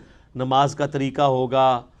 نماز کا طریقہ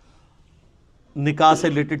ہوگا، نکاح سے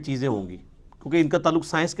ریلیٹڈ چیزیں ہوں گی، کیونکہ ان کا تعلق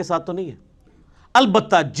سائنس کے ساتھ تو نہیں ہے۔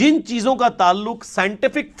 البتہ جن چیزوں کا تعلق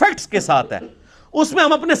سائنٹیفک فیکٹس کے ساتھ ہے، اس میں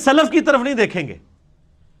ہم اپنے سلف کی طرف نہیں دیکھیں گے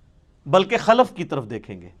بلکہ خلف کی طرف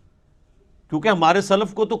دیکھیں گے، کیونکہ ہمارے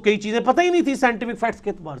سلف کو تو کئی چیزیں پتہ ہی نہیں تھی سائنٹیفک فیکٹس کے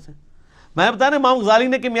اعتبار سے۔ میں بتا رہا امام غزالی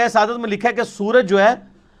نے کیمیائے سعادت میں لکھا ہے کہ سورج جو ہے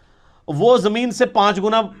وہ زمین سے 5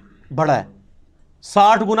 گنا بڑا ہے،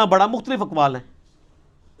 60 گنا بڑا، مختلف اقوال ہیں۔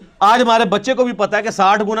 آج ہمارے بچے کو بھی پتا ہے کہ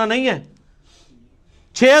 60 گنا نہیں ہے،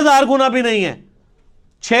 6000 گنا بھی نہیں ہے،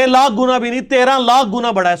 6 لاکھ گنا بھی نہیں، 13 لاکھ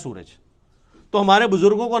گنا بڑا ہے سورج۔ تو ہمارے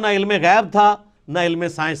بزرگوں کو نہ علم غیب تھا نہ علم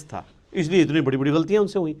سائنس تھا، اس لیے اتنی بڑی بڑی غلطیاں ان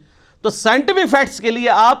سے ہوئی۔ تو سائنٹیفک فیکٹس کے لیے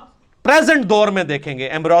آپ پریزنٹ دور میں دیکھیں گے،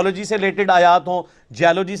 ایمبریولوجی سے ریلیٹڈ آیات ہوں،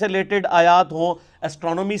 جیولوجی سے ریلیٹڈ آیات ہوں،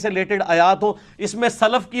 ایسٹرونومی سے ریلیٹڈ آیات ہوں، اس میں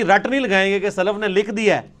سلف کی رٹ نہیں لگائیں گے کہ سلف نے لکھ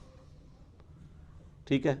دیا ہے،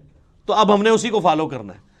 ٹھیک ہے؟ تو اب ہم نے اسی کو فالو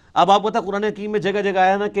کرنا ہے۔ اب آپ پتہ قرآن حکیم میں جگہ جگہ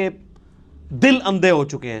آیا نا کہ دل اندھے ہو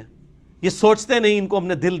چکے ہیں، یہ سوچتے نہیں، ان کو ہم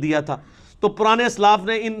نے دل دیا تھا۔ تو پرانے اسلاف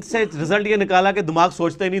نے ان سے رزلٹ یہ نکالا کہ دماغ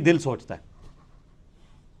سوچتا ہی نہیں، دل سوچتا ہے،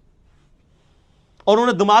 اور انہوں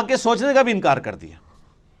نے دماغ کے سوچنے کا بھی انکار کر دیا۔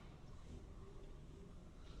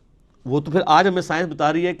 وہ تو پھر آج ہمیں سائنس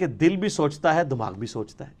بتا رہی ہے کہ دل بھی سوچتا ہے، دماغ بھی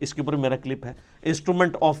سوچتا ہے۔ اس کے اوپر میرا کلپ ہے،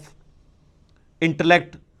 انسٹرومنٹ آف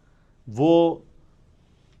انٹلیکٹ، وہ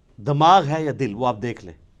دماغ ہے یا دل، وہ آپ دیکھ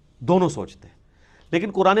لیں، دونوں سوچتے ہیں۔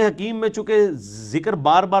 لیکن قرآن حکیم میں چونکہ ذکر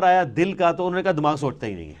بار بار آیا دل کا، تو انہوں نے کہا دماغ سوچتا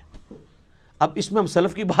ہی نہیں ہے۔ اب اس میں ہم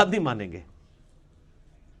سلف کی بات نہیں مانیں گے،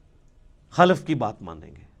 خلف کی بات مانیں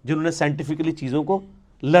گے، جنہوں نے سائنٹیفکلی چیزوں کو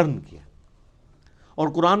لرن کیا۔ اور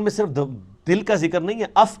قرآن میں صرف دل کا ذکر نہیں ہے،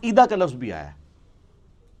 افئدہ کا لفظ بھی آیا ہے،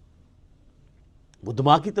 وہ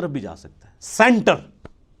دماغ کی طرف بھی جا سکتا ہے۔ سینٹر،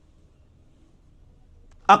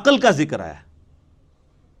 عقل کا ذکر آیا ہے۔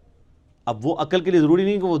 اب وہ عقل کے لیے ضروری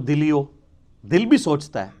نہیں کہ وہ دل ہی ہو، دل بھی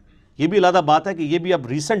سوچتا ہے۔ یہ بھی علیحدہ بات ہے کہ یہ بھی اب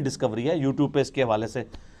ریسنٹ ڈسکوری ہے، یوٹیوب پہ اس کے حوالے سے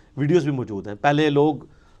ویڈیوز بھی موجود ہیں۔ پہلے لوگ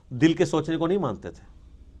دل کے سوچنے کو نہیں مانتے تھے،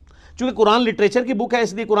 چونکہ قرآن لٹریچر کی بک ہے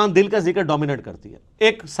اس لیے قرآن دل کا ذکر ڈومینیٹ کرتی ہے.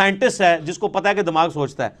 ایک سائنٹسٹ ہے جس کو پتا ہے کہ دماغ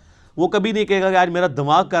سوچتا ہے, وہ کبھی نہیں کہے گا کہ آج میرا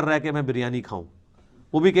دماغ کر رہا ہے کہ میں بریانی کھاؤں,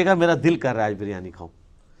 وہ بھی کہے گا میرا دل کر رہا ہے آج بریانی کھاؤں,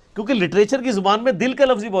 کیونکہ لٹریچر کی زبان میں دل کا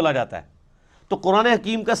لفظ ہی بولا جاتا ہے. تو قرآن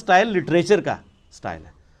حکیم کا سٹائل لٹریچر کا سٹائل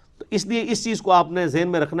ہے. تو اس لیے اس چیز کو آپ نے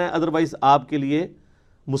ذہن میں رکھنا ہے, ادروائز آپ کے لیے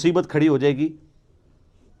مصیبت کھڑی ہو جائے گی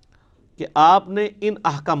کہ آپ نے ان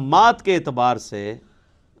احکامات کے اعتبار سے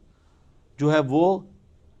جو ہے وہ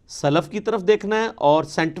سلف کی طرف دیکھنا ہے اور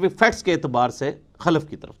سائنٹیفک فیکٹس کے اعتبار سے خلف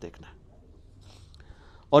کی طرف دیکھنا ہے.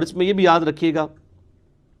 اور اس میں یہ بھی یاد رکھیے گا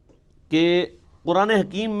کہ قرآن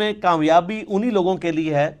حکیم میں کامیابی انہی لوگوں کے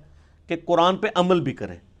لیے ہے کہ قرآن پہ عمل بھی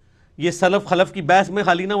کریں. یہ سلف خلف کی بحث میں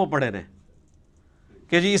خالی نہ وہ پڑھے رہیں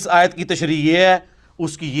کہ جی اس آیت کی تشریح یہ ہے,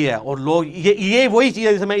 اس کی یہ ہے, اور لوگ یہ وہی چیز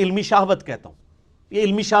ہے جسے میں علمی شہوت کہتا ہوں. یہ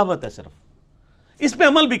علمی شہوت ہے, صرف اس پہ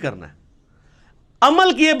عمل بھی کرنا ہے.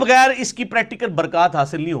 عمل کیے بغیر اس کی پریکٹیکل برکات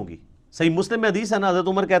حاصل نہیں ہوگی. صحیح مسلم میں حدیث ہے نا, حضرت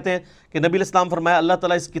عمر کہتے ہیں کہ نبی علیہ السلام فرمایا اللہ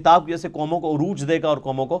تعالیٰ اس کتاب کی وجہ سے قوموں کو عروج دے گا اور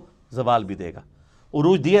قوموں کو زوال بھی دے گا.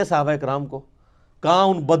 عروج دیا ہے صحابہ کرام کو, کہاں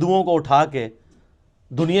ان بدوؤں کو اٹھا کے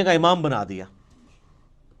دنیا کا امام بنا دیا,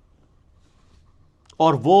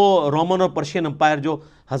 اور وہ رومن اور پرشین امپائر جو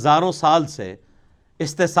ہزاروں سال سے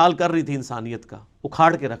استحصال کر رہی تھی انسانیت کا,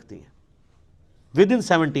 اکھاڑ کے رکھتی ہیں ود ان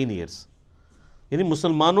 17 ایئرس. یعنی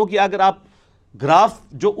مسلمانوں کی اگر آپ گراف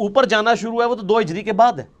جو اوپر جانا شروع ہے وہ تو 2 ہجری کے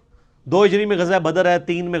بعد ہے. 2 ہجری میں غزوہ بدر ہے,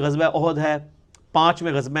 3 میں غزوہ احد ہے, 5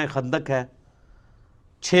 میں غزوہ خندق ہے,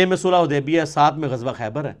 6 میں صلح حدیبیہ ہے, 7 میں غزوہ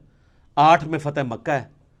خیبر ہے, 8 میں فتح مکہ ہے,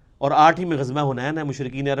 اور 8 ہی میں غزوہ حنین ہے,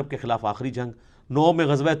 مشرکین عرب کے خلاف آخری جنگ. 9 میں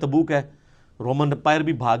غزوہ تبوک ہے, رومن امپائر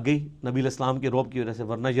بھی بھاگ گئی نبی علیہ السلام کے روب کی وجہ سے,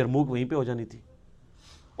 ورنہ یرموک وہیں پہ ہو جانی تھی.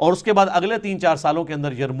 اور اس کے بعد اگلے 3-4 سالوں کے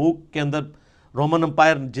اندر یرموک کے اندر رومن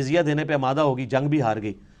امپائر جزیہ دینے پہ آمادہ ہوگی, جنگ بھی ہار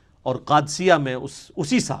گئی, اور قادسیہ میں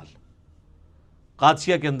اسی سال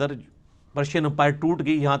قادسیہ کے اندر پرشین امپائر ٹوٹ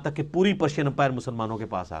گئی, یہاں تک کہ پوری پرشین امپائر مسلمانوں کے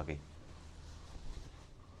پاس آ گئی.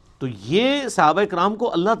 تو یہ صحابہ کرام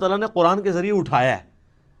کو اللہ تعالیٰ نے قرآن کے ذریعے اٹھایا ہے,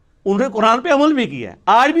 انہوں نے قرآن پہ عمل بھی کیا ہے.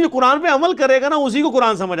 آج بھی جو قرآن پہ عمل کرے گا نا اسی کو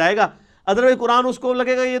قرآن سمجھ آئے گا, ادروائز قرآن اس کو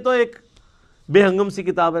لگے گا یہ تو ایک بے ہنگم سی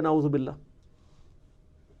کتاب ہے, نعوذ باللہ.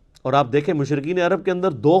 اور آپ دیکھیں مشرکین عرب کے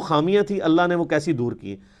اندر 2 خامیاں تھیں, اللہ نے وہ کیسی دور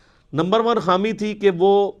کی. نمبر 1 خامی تھی کہ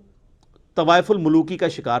وہ طوائف الملوکی کا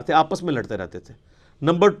شکار تھے, آپس میں لڑتے رہتے تھے.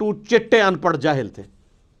 نمبر 2 چٹے ان پڑھ جاہل تھے.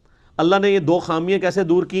 اللہ نے یہ 2 خامیاں کیسے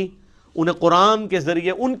دور کی؟ انہیں قرآن کے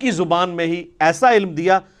ذریعے ان کی زبان میں ہی ایسا علم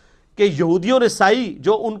دیا کہ یہودیوں نے عیسائی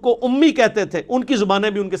جو ان کو امی کہتے تھے, ان کی زبانیں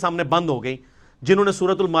بھی ان کے سامنے بند ہو گئیں. جنہوں نے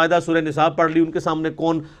سورۃ المائدہ سورہ نساء پڑھ لی, ان کے سامنے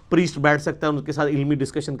کون پریسٹ بیٹھ سکتا ہے, ان کے ساتھ علمی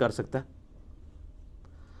ڈسکشن کر سکتا ہے.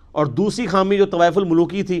 اور دوسری خامی جو طوائف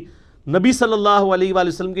الملوکی تھی, نبی صلی اللہ علیہ وآلہ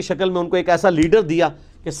وسلم کی شکل میں ان کو ایک ایسا لیڈر دیا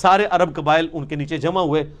کہ سارے عرب قبائل ان کے نیچے جمع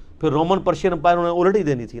ہوئے, پھر رومن پرشین امپائر انہیں الٹ ہی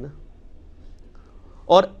دینی تھی نا.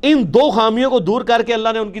 اور ان 2 خامیوں کو دور کر کے اللہ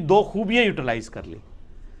نے ان کی 2 خوبیاں یوٹیلائز کر لی.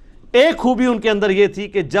 ایک خوبی ان کے اندر یہ تھی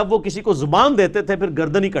کہ جب وہ کسی کو زبان دیتے تھے پھر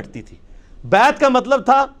گردن ہی کٹتی تھی. بیعت کا مطلب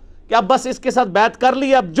تھا کہ اب بس اس کے ساتھ بیعت کر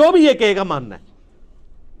لی, اب جو بھی یہ کہے گا ماننا ہے,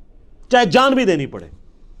 چاہے جان بھی دینی پڑے.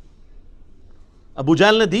 ابو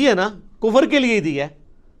جہل نے دی ہے نا, کفر کے لیے ہی دی ہے,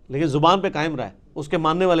 لیکن زبان پہ قائم رہا ہے, اس کے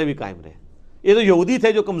ماننے والے بھی قائم رہے. یہ تو یہودی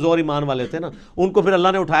تھے جو کمزور ایمان والے تھے نا, ان کو پھر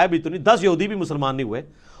اللہ نے اٹھایا بھی تو نہیں. 10 یہودی بھی مسلمان نہیں ہوئے.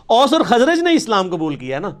 اوس اور خزرج نے اسلام قبول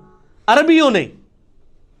کیا ہے نا, عربیوں نے,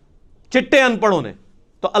 چٹے ان پڑھوں نے.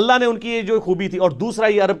 تو اللہ نے ان کی یہ جو خوبی تھی. اور دوسرا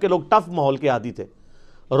یہ عرب کے لوگ ٹف ماحول کے عادی تھے.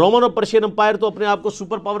 رومن اور پرشین امپائر تو اپنے آپ کو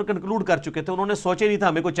سپر پاور کنکلوڈ کر چکے تھے, انہوں نے سوچے نہیں تھا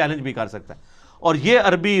ہمیں کوئی چیلنج بھی کر سکتا ہے. اور یہ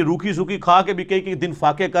عربی روکھی سوکھی کھا کے بھی, کئی دن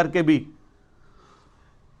فاقے کر کے بھی,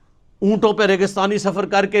 اونٹوں پہ ریگستانی سفر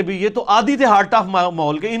کر کے بھی, یہ تو عادی تھے ہارٹ آف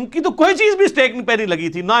ماحول کے. ان کی تو کوئی چیز بھی اسٹیک پہ نہیں لگی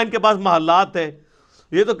تھی, نہ ان کے پاس محلات تھے,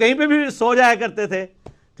 یہ تو کہیں پہ بھی سو جایا کرتے تھے,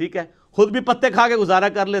 ٹھیک ہے, خود بھی پتے کھا کے گزارا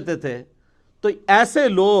کر لیتے تھے. تو ایسے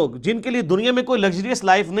لوگ جن کے لیے دنیا میں کوئی لگژریس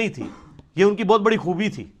لائف نہیں تھی, یہ ان کی بہت بڑی خوبی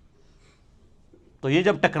تھی. تو یہ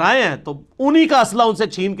جب ٹکرائے ہیں تو انہی کا اسلحہ ان سے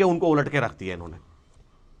چھین کے ان کو الٹ کے رکھ دیا انہوں نے.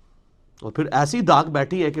 اور پھر ایسی داغ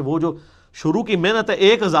بیٹھی ہے کہ وہ جو شروع کی محنت ہے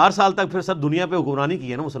 1000 سال تک پھر سب دنیا پہ حکمرانی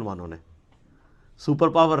کی ہے نا مسلمانوں نے, سپر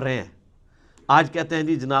پاور رہے ہیں. آج کہتے ہیں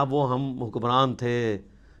جی جناب وہ ہم حکمران تھے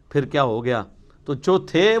پھر کیا ہو گیا. تو جو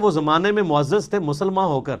تھے وہ زمانے میں معزز تھے مسلمان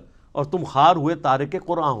ہو کر, اور تم خار ہوئے تارک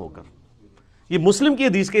قرآن ہو کر. یہ مسلم کی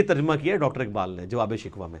حدیث کا ترجمہ کیا ہے ڈاکٹر اقبال نے جواب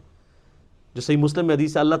شکوہ میں, جو صحیح مسلم میں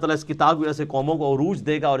حدیث ہے اللہ تعالیٰ اس کتاب کی وجہ سے قوموں کو عروج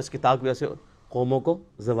دے گا اور اس کتاب کی وجہ سے قوموں کو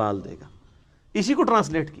زوال دے گا. اسی کو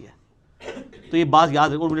ٹرانسلیٹ کیا. تو یہ بات یاد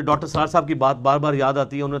ہے, اور مجھے ڈاکٹر سرار صاحب کی بات بار بار یاد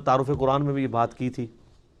آتی ہے, انہوں نے تعارف قرآن میں بھی یہ بات کی تھی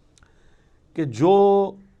کہ جو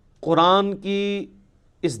قرآن کی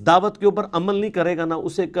اس دعوت کے اوپر عمل نہیں کرے گا نا,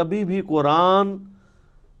 اسے کبھی بھی قرآن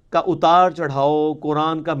کا اتار چڑھاؤ،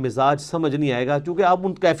 قرآن کا مزاج سمجھ نہیں آئے گا، کیونکہ آپ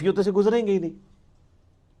ان کیفیتوں سے گزریں گے ہی نہیں۔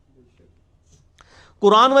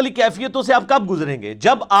 قرآن والی کیفیتوں سے آپ کب گزریں گے؟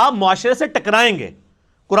 جب آپ معاشرے سے ٹکرائیں گے۔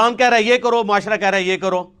 قرآن کہہ رہا ہے یہ کرو، معاشرہ کہہ رہا ہے یہ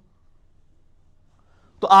کرو،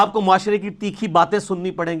 تو آپ کو معاشرے کی تیکھی باتیں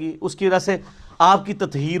سننی پڑیں گی، اس کی وجہ سے آپ کی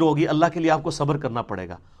تطہیر ہوگی، اللہ کے لیے آپ کو صبر کرنا پڑے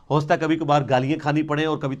گا، ہو سکتا ہے کبھی کبھار گالیاں کھانی پڑیں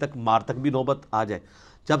اور کبھی تک مار تک بھی نوبت آ جائے۔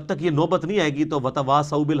 جب تک یہ نوبت نہیں آئے گی تو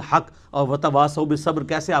وتواصوا بالحق اور وتواصوا بالصبر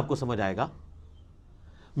کیسے آپ کو سمجھ آئے گا؟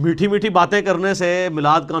 میٹھی میٹھی باتیں کرنے سے،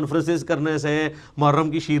 میلاد کانفرنسز کرنے سے،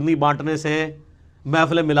 محرم کی شیرنی بانٹنے سے،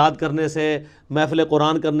 محفل میلاد کرنے سے، محفل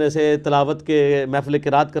قرآن کرنے سے، تلاوت کے محفل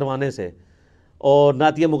قرات کروانے سے اور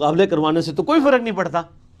نعتیہ مقابلے کروانے سے تو کوئی فرق نہیں پڑتا۔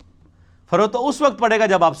 فرق تو اس وقت پڑے گا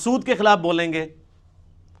جب آپ سود کے خلاف بولیں گے،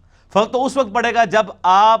 فرق تو اس وقت پڑے گا جب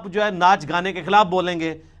آپ جو ہے ناچ گانے کے خلاف بولیں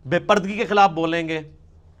گے، بے پردگی کے خلاف بولیں گے،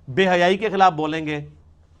 بے حیائی کے خلاف بولیں گے،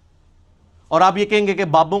 اور آپ یہ کہیں گے کہ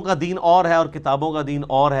بابوں کا دین اور ہے اور کتابوں کا دین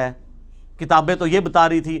اور ہے۔ کتابیں تو یہ بتا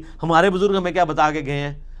رہی تھی، ہمارے بزرگ ہمیں کیا بتا کے گئے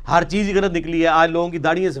ہیں، ہر چیز ہی غلط نکلی ہے۔ آج لوگوں کی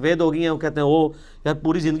داڑھیاں سفید ہو گئی ہیں، وہ کہتے ہیں او یار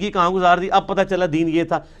پوری زندگی کہاں گزار دی، اب پتہ چلا دین یہ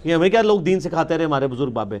تھا۔ یہ ہمیں کیا لوگ دین سکھاتے رہے ہمارے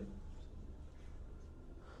بزرگ بابے؟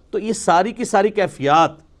 تو یہ ساری کی ساری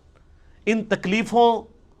کیفیات، ان تکلیفوں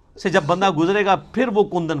سے جب بندہ گزرے گا پھر وہ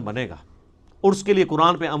کندن بنے گا، اور اس کے لیے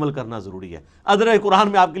قرآن پہ عمل کرنا ضروری ہے۔ ادر قرآن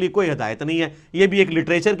میں آپ کے لیے کوئی ہدایت نہیں ہے، یہ بھی ایک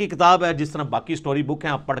لٹریچر کی کتاب ہے، جس طرح باقی سٹوری بک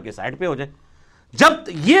ہیں، آپ پڑھ کے سائڈ پہ ہو جائیں۔ جب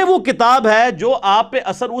یہ وہ کتاب ہے جو آپ پہ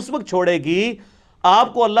اثر اس وقت چھوڑے گی،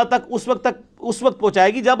 آپ کو اللہ تک اس وقت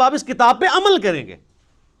پہنچائے گی جب آپ اس کتاب پہ عمل کریں گے۔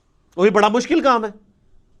 وہی بڑا مشکل کام ہے،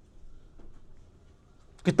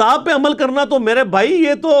 کتاب پہ عمل کرنا تو میرے بھائی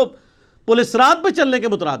یہ تو پولیس رات پہ چلنے کے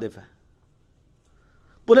مترادف ہے۔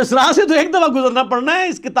 پولیس راہ سے تو ایک دفعہ گزرنا پڑنا ہے،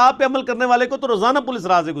 اس کتاب پہ عمل کرنے والے کو تو روزانہ پولیس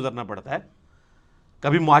راہ سے گزرنا پڑتا ہے۔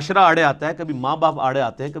 کبھی معاشرہ آڑے آتا ہے، کبھی ماں باپ آڑے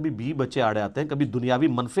آتے ہیں، کبھی بیوی بچے آڑے آتے ہیں، کبھی دنیاوی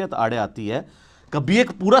منفعت آڑے آتی ہے، کبھی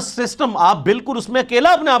ایک پورا سسٹم، آپ بالکل اس میں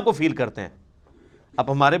اکیلا اپنے آپ کو فیل کرتے ہیں۔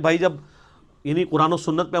 اب ہمارے بھائی جب یعنی قرآن و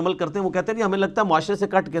سنت پہ عمل کرتے ہیں، وہ کہتے ہیں کہ ہمیں لگتا ہے معاشرے سے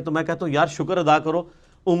کٹ کے، تو میں کہتا ہوں یار شکر ادا کرو،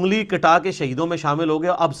 انگلی کٹا کے شہیدوں میں شامل ہو گئے،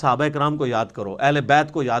 اب صحابہ کرام کو یاد کرو، اہل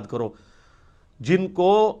بیت کو یاد کرو، جن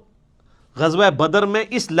کو غزوہ بدر میں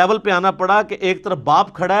اس لیول پہ آنا پڑا کہ ایک طرف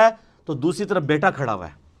باپ کھڑا ہے تو دوسری طرف بیٹا کھڑا ہوا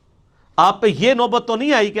ہے۔ آپ پہ یہ نوبت تو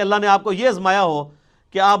نہیں آئی کہ اللہ نے آپ کو یہ آزمایا ہو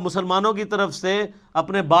کہ آپ مسلمانوں کی طرف سے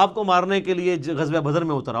اپنے باپ کو مارنے کے لیے غزوہ بدر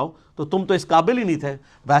میں اتر آؤ، تو تم تو اس قابل ہی نہیں تھے۔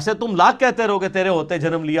 ویسے تم لاکھ کہتے رہو کہ تیرے ہوتے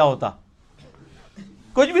جنم لیا ہوتا،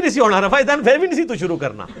 کچھ بھی نہیں سی ہونا رفا دن، پھر بھی نہیں سی تو شروع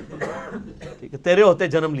کرنا، ٹھیک ہے، تیرے ہوتے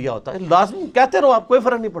جنم لیا ہوتا، لازم کہتے رہو، آپ کوئی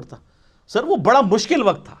فرق نہیں پڑتا۔ سر وہ بڑا مشکل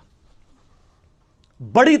وقت تھا،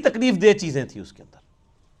 بڑی تکلیف دہ چیزیں تھیں اس کے اندر۔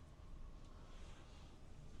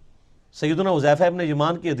 سیدنا حذیفہ ابن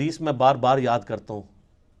یمان کی حدیث میں بار بار یاد کرتا ہوں،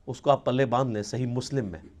 اس کو آپ پلے باندھ لیں، صحیح مسلم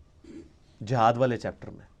میں جہاد والے چیپٹر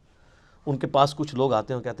میں۔ ان کے پاس کچھ لوگ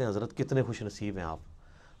آتے ہیں اور کہتے ہیں حضرت کتنے خوش نصیب ہیں آپ،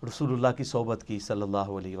 رسول اللہ کی صحبت کی صلی اللہ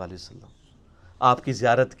علیہ وآلہ وسلم، آپ کی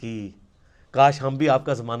زیارت کی، کاش ہم بھی آپ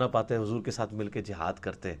کا زمانہ پاتے ہیں، حضور کے ساتھ مل کے جہاد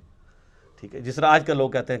کرتے، ٹھیک ہے۔ جس طرح آج کل لوگ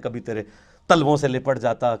کہتے ہیں کبھی تیرے تلووں سے لپٹ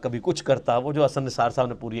جاتا، کبھی کچھ کرتا، وہ جو حسن نثار صاحب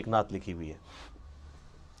نے پوری ایک نعت لکھی ہوئی ہے۔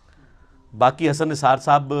 باقی حسن نثار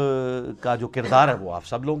صاحب کا جو کردار ہے وہ آپ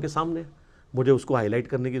سب لوگوں کے سامنے ہے، مجھے اس کو ہائی لائٹ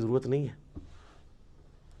کرنے کی ضرورت نہیں ہے۔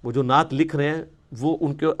 وہ جو نعت لکھ رہے ہیں وہ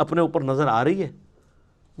ان کے اپنے اوپر نظر آ رہی ہے،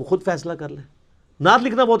 وہ خود فیصلہ کر لیں۔ نعت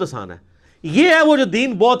لکھنا بہت آسان ہے، یہ ہے وہ جو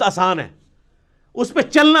دین بہت آسان ہے، اس پہ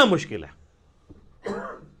چلنا مشکل ہے۔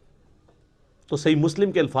 تو صحیح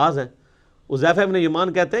مسلم کے الفاظ ہیں، حذیفہ ابن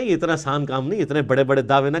یمان کہتے ہیں یہ اتنا آسان کام نہیں، اتنے بڑے بڑے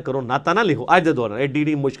دعوے نہ کرو، نعتہ نہ لکھو، آج دے دوران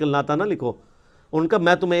ایڈی مشکل نعتہ نہ لکھو۔ ان کا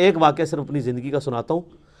میں تمہیں ایک واقعہ صرف اپنی زندگی کا سناتا ہوں،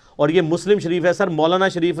 اور یہ مسلم شریف ہے سر، مولانا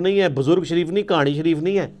شریف نہیں ہے، بزرگ شریف نہیں، کہانی شریف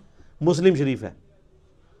نہیں ہے، مسلم شریف ہے۔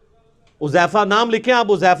 حذیفہ نام لکھیں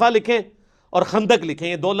آپ، حذیفہ لکھیں اور خندق لکھیں،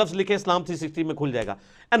 یہ دو لفظ لکھیں، اسلام 360 میں کھل جائے گا۔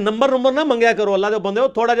 نمبر نہ منگیا کرو، اللہ جو بندے ہو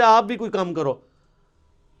تھوڑا جا آپ بھی کوئی کام کرو۔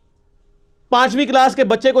 5ویں کلاس کے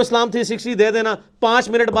بچے کو اسلام 360 دے دینا، 5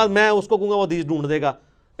 منٹ بعد میں اس کو کہوں گا وہ حدیث ڈھونڈ دے گا،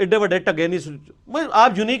 ایڈے بڑے ٹگے نہیں۔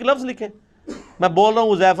 آپ یونیک لفظ لکھیں، میں بول رہا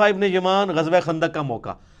ہوں حذیفہ ابن یمان غزوہ خندق کا موقع،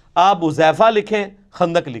 آپ حذیفہ لکھیں،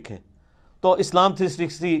 خندق لکھیں، تو اسلام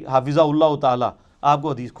 360 حافظہ اللہ تعالی آپ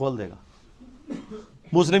کو حدیث کھول دے گا۔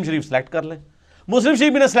 مسلم شریف سلیکٹ کر لیں، مسلم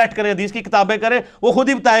شریف بھی نہ سلیکٹ کریں، حدیث کی کتابیں کریں، وہ خود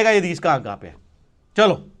ہی بتائے گا یہ حدیث کہاں پہ ہے۔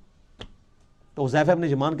 چلو، تو حذیفہ ابن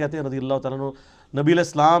یمان کہتے ہیں رضی اللہ تعالیٰ عنہ، نبی علیہ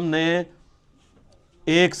السلام نے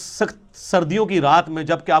ایک سخت سردیوں کی رات میں،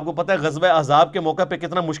 جب کہ آپ کو پتہ ہے غزوہ احزاب کے موقع پہ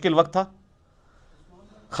کتنا مشکل وقت تھا،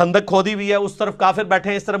 خندق کھودی ہوئی ہے، اس طرف کافر بیٹھے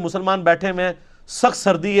ہیں، اس طرف مسلمان بیٹھے ہوئے، سخت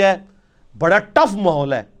سردی ہے، بڑا ٹف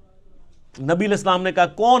ماحول ہے۔ نبی علیہ السلام نے کہا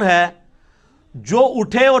کون ہے جو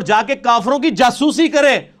اٹھے اور جا کے کافروں کی جاسوسی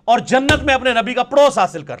کرے اور جنت میں اپنے نبی کا پڑوس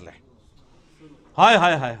حاصل کر لے. ہائے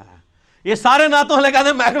ہائے ہائے ہائے, یہ سارے نعتوں والے کہتے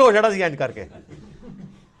ہیں میکل ہو جڑا سی انج کر کے.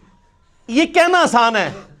 یہ کہنا آسان ہے,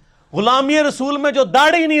 غلامی رسول میں جو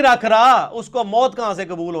داڑھی نہیں رکھ رہا اس کو موت کہاں سے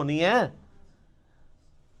قبول ہونی ہے؟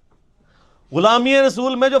 غلامی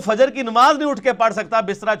رسول میں جو فجر کی نماز نہیں اٹھ کے پڑھ سکتا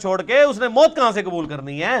بستر چھوڑ کے, اس نے موت کہاں سے قبول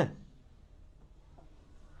کرنی ہے؟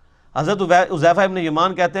 حضرت حذیفہ ابن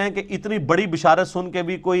یمان کہتے ہیں کہ اتنی بڑی بشارت سن کے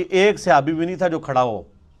بھی کوئی ایک صحابی بھی نہیں تھا جو کھڑا ہو,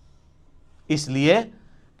 اس لیے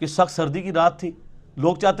کہ سخت سردی کی رات تھی,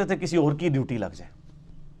 لوگ چاہتے تھے کسی اور کی ڈیوٹی لگ جائے.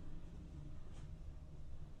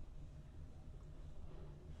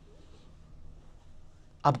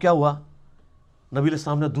 اب کیا ہوا؟ نبی علیہ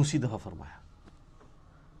السلام نے دوسری دفعہ فرمایا,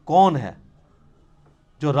 کون ہے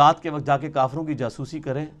جو رات کے وقت جا کے کافروں کی جاسوسی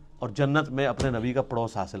کرے اور جنت میں اپنے نبی کا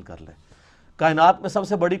پڑوس حاصل کر لے؟ کائنات میں سب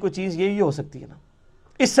سے بڑی کوئی چیز یہی ہو سکتی ہے نا.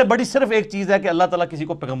 اس سے بڑی صرف ایک چیز ہے کہ اللہ تعالیٰ کسی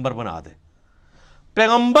کو پیغمبر بنا دے.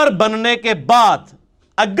 پیغمبر بننے کے بعد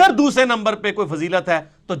اگر دوسرے نمبر پہ کوئی فضیلت ہے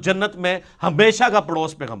تو جنت میں ہمیشہ کا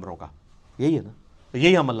پڑوس پیغمبروں کا. یہی ہے نا,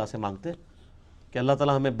 یہی ہم اللہ سے مانگتے ہیں کہ اللہ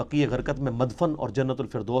تعالیٰ ہمیں بقیہ غرقت میں مدفن اور جنت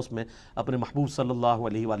الفردوس میں اپنے محبوب صلی اللہ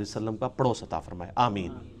علیہ وآلہ وسلم کا پڑوس عطا فرمائے,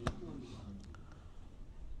 آمین.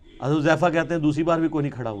 حضرت حذیفہ کہتے ہیں دوسری بار بھی کوئی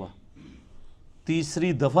نہیں کھڑا ہوا,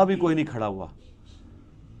 تیسری دفعہ بھی کوئی نہیں کھڑا ہوا,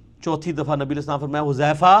 چوتھی دفعہ نبی علیہ السلام فرمایا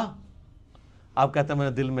حذیفہ. آپ کہتے ہیں میں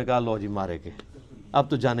نے دل میں کہا لو جی مارے کے, اب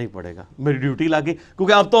تو جانا ہی پڑے گا, میری ڈیوٹی لگی,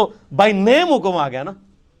 کیونکہ اب تو بائی نیم حکم آ گیا نا.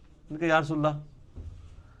 ان کہ یا رسول اللہ,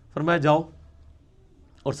 فرمایا جاؤ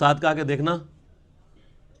اور ساتھ کہا کہ دیکھنا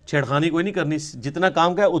چھیڑخانی کوئی نہیں کرنی, جتنا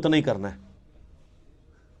کام کا ہے اتنا ہی کرنا ہے.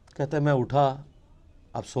 کہتا ہے میں اٹھا,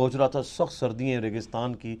 اب سوچ رہا تھا سخت سردی ہے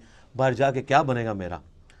ریگستان کی, باہر جا کے کیا بنے گا میرا.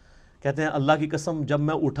 کہتے ہیں اللہ کی قسم جب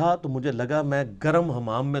میں اٹھا تو مجھے لگا میں گرم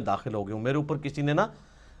حمام میں داخل ہو گیا ہوں, میرے اوپر کسی نے نا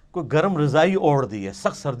کوئی گرم رضائی اوڑھ دی ہے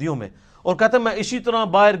سخت سردیوں میں. اور کہتے ہیں میں اسی طرح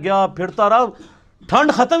باہر گیا پھرتا رہا,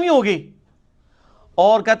 ٹھنڈ ختم ہی ہو گئی.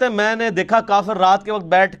 اور کہتے ہیں میں نے دیکھا کافر رات کے وقت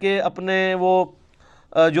بیٹھ کے اپنے وہ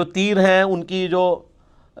جو تیر ہیں ان کی جو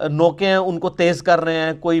نوکیں ہیں ان کو تیز کر رہے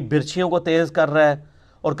ہیں, کوئی برچھیوں کو تیز کر رہا ہے.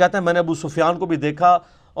 اور کہتے ہیں میں نے ابو سفیان کو بھی دیکھا,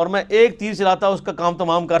 اور میں ایک تیر چلاتا اس کا کام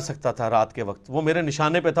تمام کر سکتا تھا رات کے وقت, وہ میرے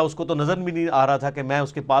نشانے پہ تھا, اس کو تو نظر بھی نہیں آ رہا تھا کہ میں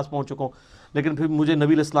اس کے پاس پہنچ چکا ہوں. لیکن پھر مجھے نبی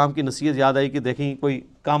علیہ السلام کی نصیحت یاد آئی کہ دیکھیں کوئی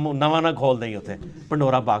کام نواں نہ کھول نہیں ہوتے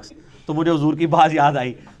پنڈورا باکس, تو مجھے حضور کی بات یاد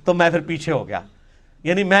آئی تو میں پھر پیچھے ہو گیا.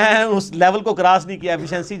 یعنی میں اس لیول کو کراس نہیں کیا,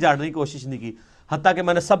 ایفیشنسی جھاڑنے کی کوشش نہیں کی, حتیٰ کہ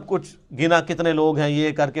میں نے سب کچھ گنا کتنے لوگ ہیں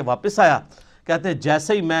یہ کر کے واپس آیا. کہتے ہیں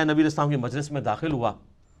جیسے ہی میں نبی علیہ السلام کی مجلس میں داخل ہوا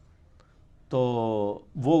تو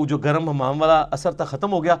وہ جو گرم حمام والا اثر تھا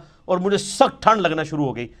ختم ہو گیا اور مجھے سخت ٹھنڈ لگنا شروع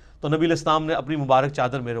ہو گئی. تو نبی علیہ السلام نے اپنی مبارک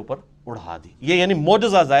چادر میرے اوپر اڑا دی. یہ یعنی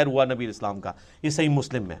معجزہ ظاہر ہوا نبی علیہ السلام کا, یہ صحیح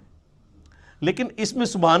مسلم میں. لیکن اس میں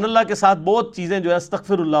سبحان اللہ کے ساتھ بہت چیزیں جو ہے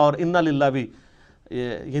استغفر اللہ اور انا للہ بھی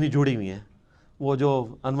یعنی جڑی ہوئی ہیں. وہ جو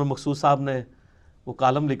انور مقصود صاحب نے وہ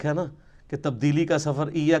کالم لکھا ہے نا کہ تبدیلی کا سفر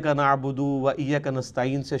ایاک نعبد و ایاک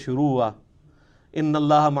نستعین سے شروع ہوا, ان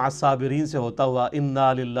اللہ مع الصابرین سے ہوتا ہوا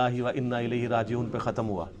انا للہ و انا الیہ راجعون پہ ختم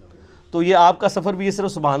ہوا. تو یہ آپ کا سفر بھی یہ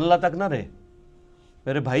صرف سبحان اللہ تک نہ رہے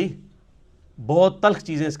میرے بھائی, بہت تلخ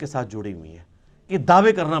چیزیں اس کے ساتھ جڑی ہوئی ہیں. کہ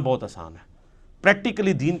دعوے کرنا بہت آسان ہے,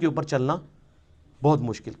 پریکٹیکلی دین کے اوپر چلنا بہت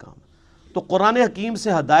مشکل کام ہے. تو قرآن حکیم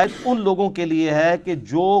سے ہدایت ان لوگوں کے لیے ہے کہ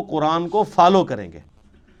جو قرآن کو فالو کریں گے.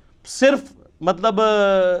 صرف مطلب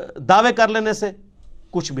دعوے کر لینے سے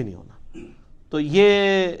کچھ بھی نہیں ہونا. تو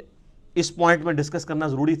یہ اس پوائنٹ میں ڈسکس کرنا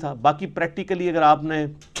ضروری تھا. باقی پریکٹیکلی اگر آپ نے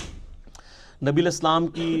نبی علیہ السلام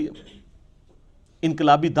کی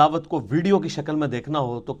انقلابی دعوت کو ویڈیو کی شکل میں دیکھنا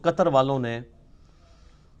ہو تو قطر والوں نے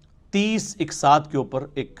 30 اقساط کے اوپر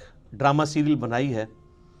ایک ڈرامہ سیریل بنائی ہے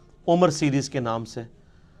عمر سیریز کے نام سے,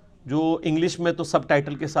 جو انگلش میں تو سب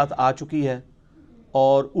ٹائٹل کے ساتھ آ چکی ہے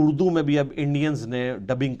اور اردو میں بھی اب انڈینز نے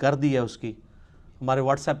ڈبنگ کر دی ہے اس کی. ہمارے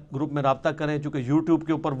واٹس ایپ گروپ میں رابطہ کریں, چونکہ یوٹیوب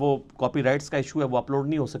کے اوپر وہ کاپی رائٹس کا ایشو ہے, وہ اپلوڈ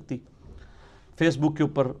نہیں ہو سکتی. فیس بک کے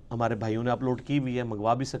اوپر ہمارے بھائیوں نے اپلوڈ کی ہوئی ہے,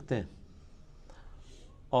 منگوا بھی سکتے ہیں.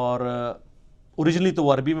 اور اوریجنلی تو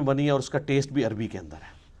وہ عربی میں بنی ہے اور اس کا ٹیسٹ بھی عربی کے اندر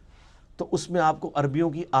ہے, تو اس میں آپ کو عربیوں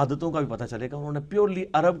کی عادتوں کا بھی پتہ چلے گا. انہوں نے پیورلی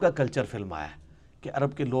عرب کا کلچر فلمایا ہے کہ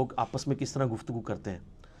عرب کے لوگ آپس میں کس طرح گفتگو کرتے ہیں.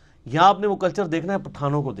 یہاں آپ نے وہ کلچر دیکھنا ہے,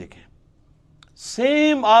 پٹھانوں کو دیکھیں,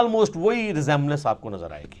 سیم آلموسٹ وہی ریزیمبلنس آپ کو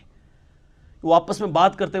نظر آئے گی. وہ آپس میں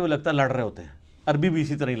بات کرتے ہوئے لگتا ہے لڑ رہے ہوتے ہیں, عربی بھی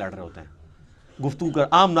اسی طرح ہی لڑ رہے ہوتے ہیں گفتگو کر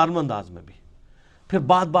عام نارمل انداز میں بھی. پھر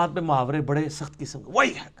بات بات پہ محاورے بڑے سخت قسم,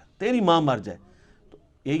 وہی ہے تیری ماں مر جائے. تو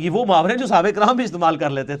یہ وہ محاورے جو صحابہ کرام بھی استعمال کر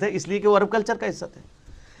لیتے تھے, اس لیے کہ وہ عرب کلچر کا حصہ تھے.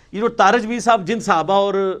 یہ جو تارجوی صاحب جن صحابہ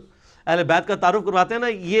اور اہل بیت کا تعارف کرواتے ہیں نا,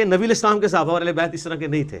 یہ نبی علیہ السلام کے صحابہ اور اہل بیت اس طرح کے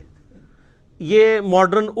نہیں تھے. یہ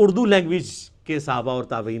ماڈرن اردو لینگویج کہ صحابہ اور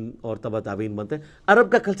تابعین اور تبع تابعین بنتے ہیں.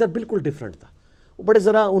 عرب کا کلچر بالکل ڈیفرنٹ تھا. وہ بڑے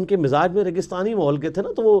ذرا ان کے مزاج میں ریگستانی ماحول کے تھے نا,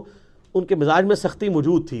 تو وہ ان کے مزاج میں سختی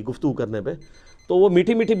موجود تھی گفتگو کرنے پہ. تو وہ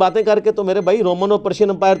میٹھی میٹھی باتیں کر کے, تو میرے بھائی رومن اور پرشین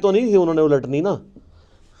امپائر تو نہیں تھی انہوں نے الٹنی نا.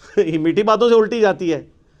 یہ میٹھی باتوں سے الٹی جاتی ہے.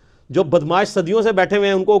 جو بدماش صدیوں سے بیٹھے ہوئے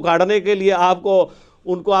ہیں ان کو اکاڑنے کے لیے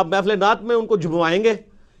ان کو آپ محفل نعت میں ان کو جھموائیں گے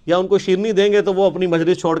یا ان کو شیرنی دیں گے تو وہ اپنی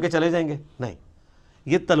مجلس چھوڑ کے چلے جائیں گے. نہیں,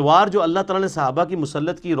 یہ تلوار جو اللہ تعالیٰ نے صحابہ کی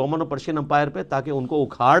مسلط کی رومن اور پرشین امپائر پہ, تاکہ ان کو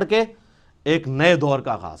اکھاڑ کے ایک نئے دور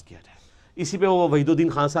کا آغاز کیا جائے. اسی پہ وہ وحید الدین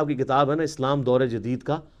خان صاحب کی کتاب ہے نا, اسلام دور جدید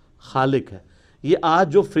کا خالق ہے. یہ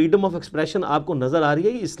آج جو فریڈم آف ایکسپریشن آپ کو نظر آ رہی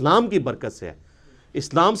ہے, یہ اسلام کی برکت سے ہے.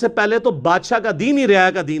 اسلام سے پہلے تو بادشاہ کا دین ہی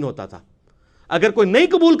رعایا کا دین ہوتا تھا. اگر کوئی نہیں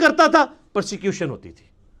قبول کرتا تھا پرسیکیوشن ہوتی تھی.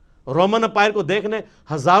 رومن امپائر کو دیکھنے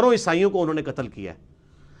ہزاروں عیسائیوں کو انہوں نے قتل کیا ہے.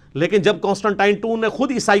 لیکن جب کانسٹنٹائن ٹون نے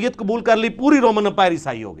خود عیسائیت قبول کر لی, پوری رومن امپائر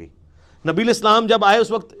عیسائی ہو گئی. نبی الاسلام جب آئے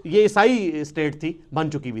اس وقت یہ عیسائی اسٹیٹ تھی,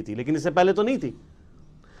 بن چکی ہوئی تھی, لیکن اس سے پہلے تو نہیں تھی.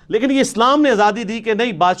 لیکن یہ اسلام نے آزادی دی کہ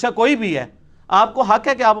نہیں, بادشاہ کوئی بھی ہے, آپ کو حق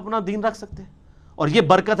ہے کہ آپ اپنا دین رکھ سکتے ہیں. اور یہ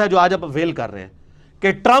برکت ہے جو آج آپ اویل کر رہے ہیں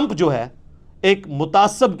کہ ٹرمپ جو ہے ایک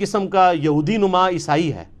متعصب قسم کا یہودی نما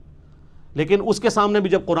عیسائی ہے, لیکن اس کے سامنے بھی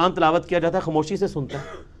جب قرآن تلاوت کیا جاتا ہے خاموشی سے سنتا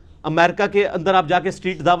ہے. امریکہ کے اندر آپ جا کے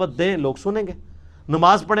اسٹریٹ دعوت دیں, لوگ سنیں گے.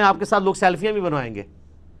 نماز پڑھیں آپ کے ساتھ, لوگ سیلفیاں بھی بنوائیں گے,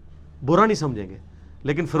 برا نہیں سمجھیں گے.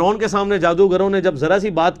 لیکن فرعون کے سامنے جادوگروں نے جب ذرا سی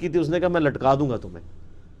بات کی تھی, اس نے کہا میں لٹکا دوں گا تمہیں.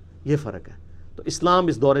 یہ فرق ہے. تو اسلام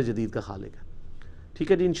اس دور جدید کا خالق ہے.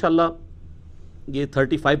 ٹھیک ہے جی, انشاءاللہ یہ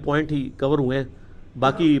 35 پوائنٹ ہی کور ہوئے ہیں,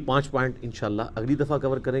 باقی 5 پوائنٹ انشاءاللہ اگلی دفعہ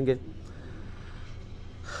کور کریں گے.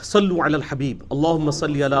 صلو علی الحبیب, اللہم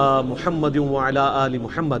صلی علی محمد وعلی آل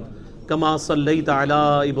محمد کما صلیت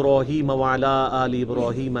علی ابراہیم وعلی آل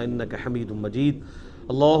ابراہیم انک حمید مجید.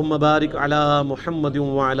 اللہم بارک علی محمد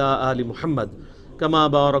وعلی آل محمد کما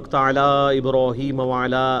بارکت علی ابراہیم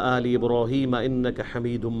وعلی آل ابراہیم انک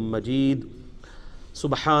حمید مجید.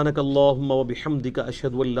 سبحانک اللہم وبحمدک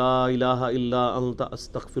اشہد ان لا الہ الا انت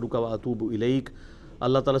استغفرک واتوب الیک.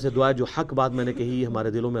 اللہ تعالیٰ سے دعا ہے جو حق بات میں نے کہی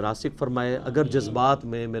ہمارے دلوں میں راسخ فرمائے. اگر جذبات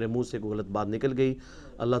میں میرے منہ سے کوئی غلط بات نکل گئی,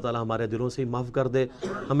 اللہ تعالیٰ ہمارے دلوں سے ہی معاف کر دے.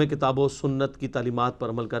 ہمیں کتاب و سنت کی تعلیمات پر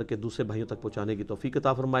عمل کر کے دوسرے بھائیوں تک پہنچانے کی توفیق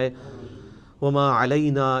عطا فرمائے. وما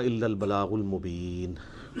علینا الا البلاغ المبین.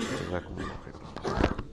 جزاکم اللہ خیر.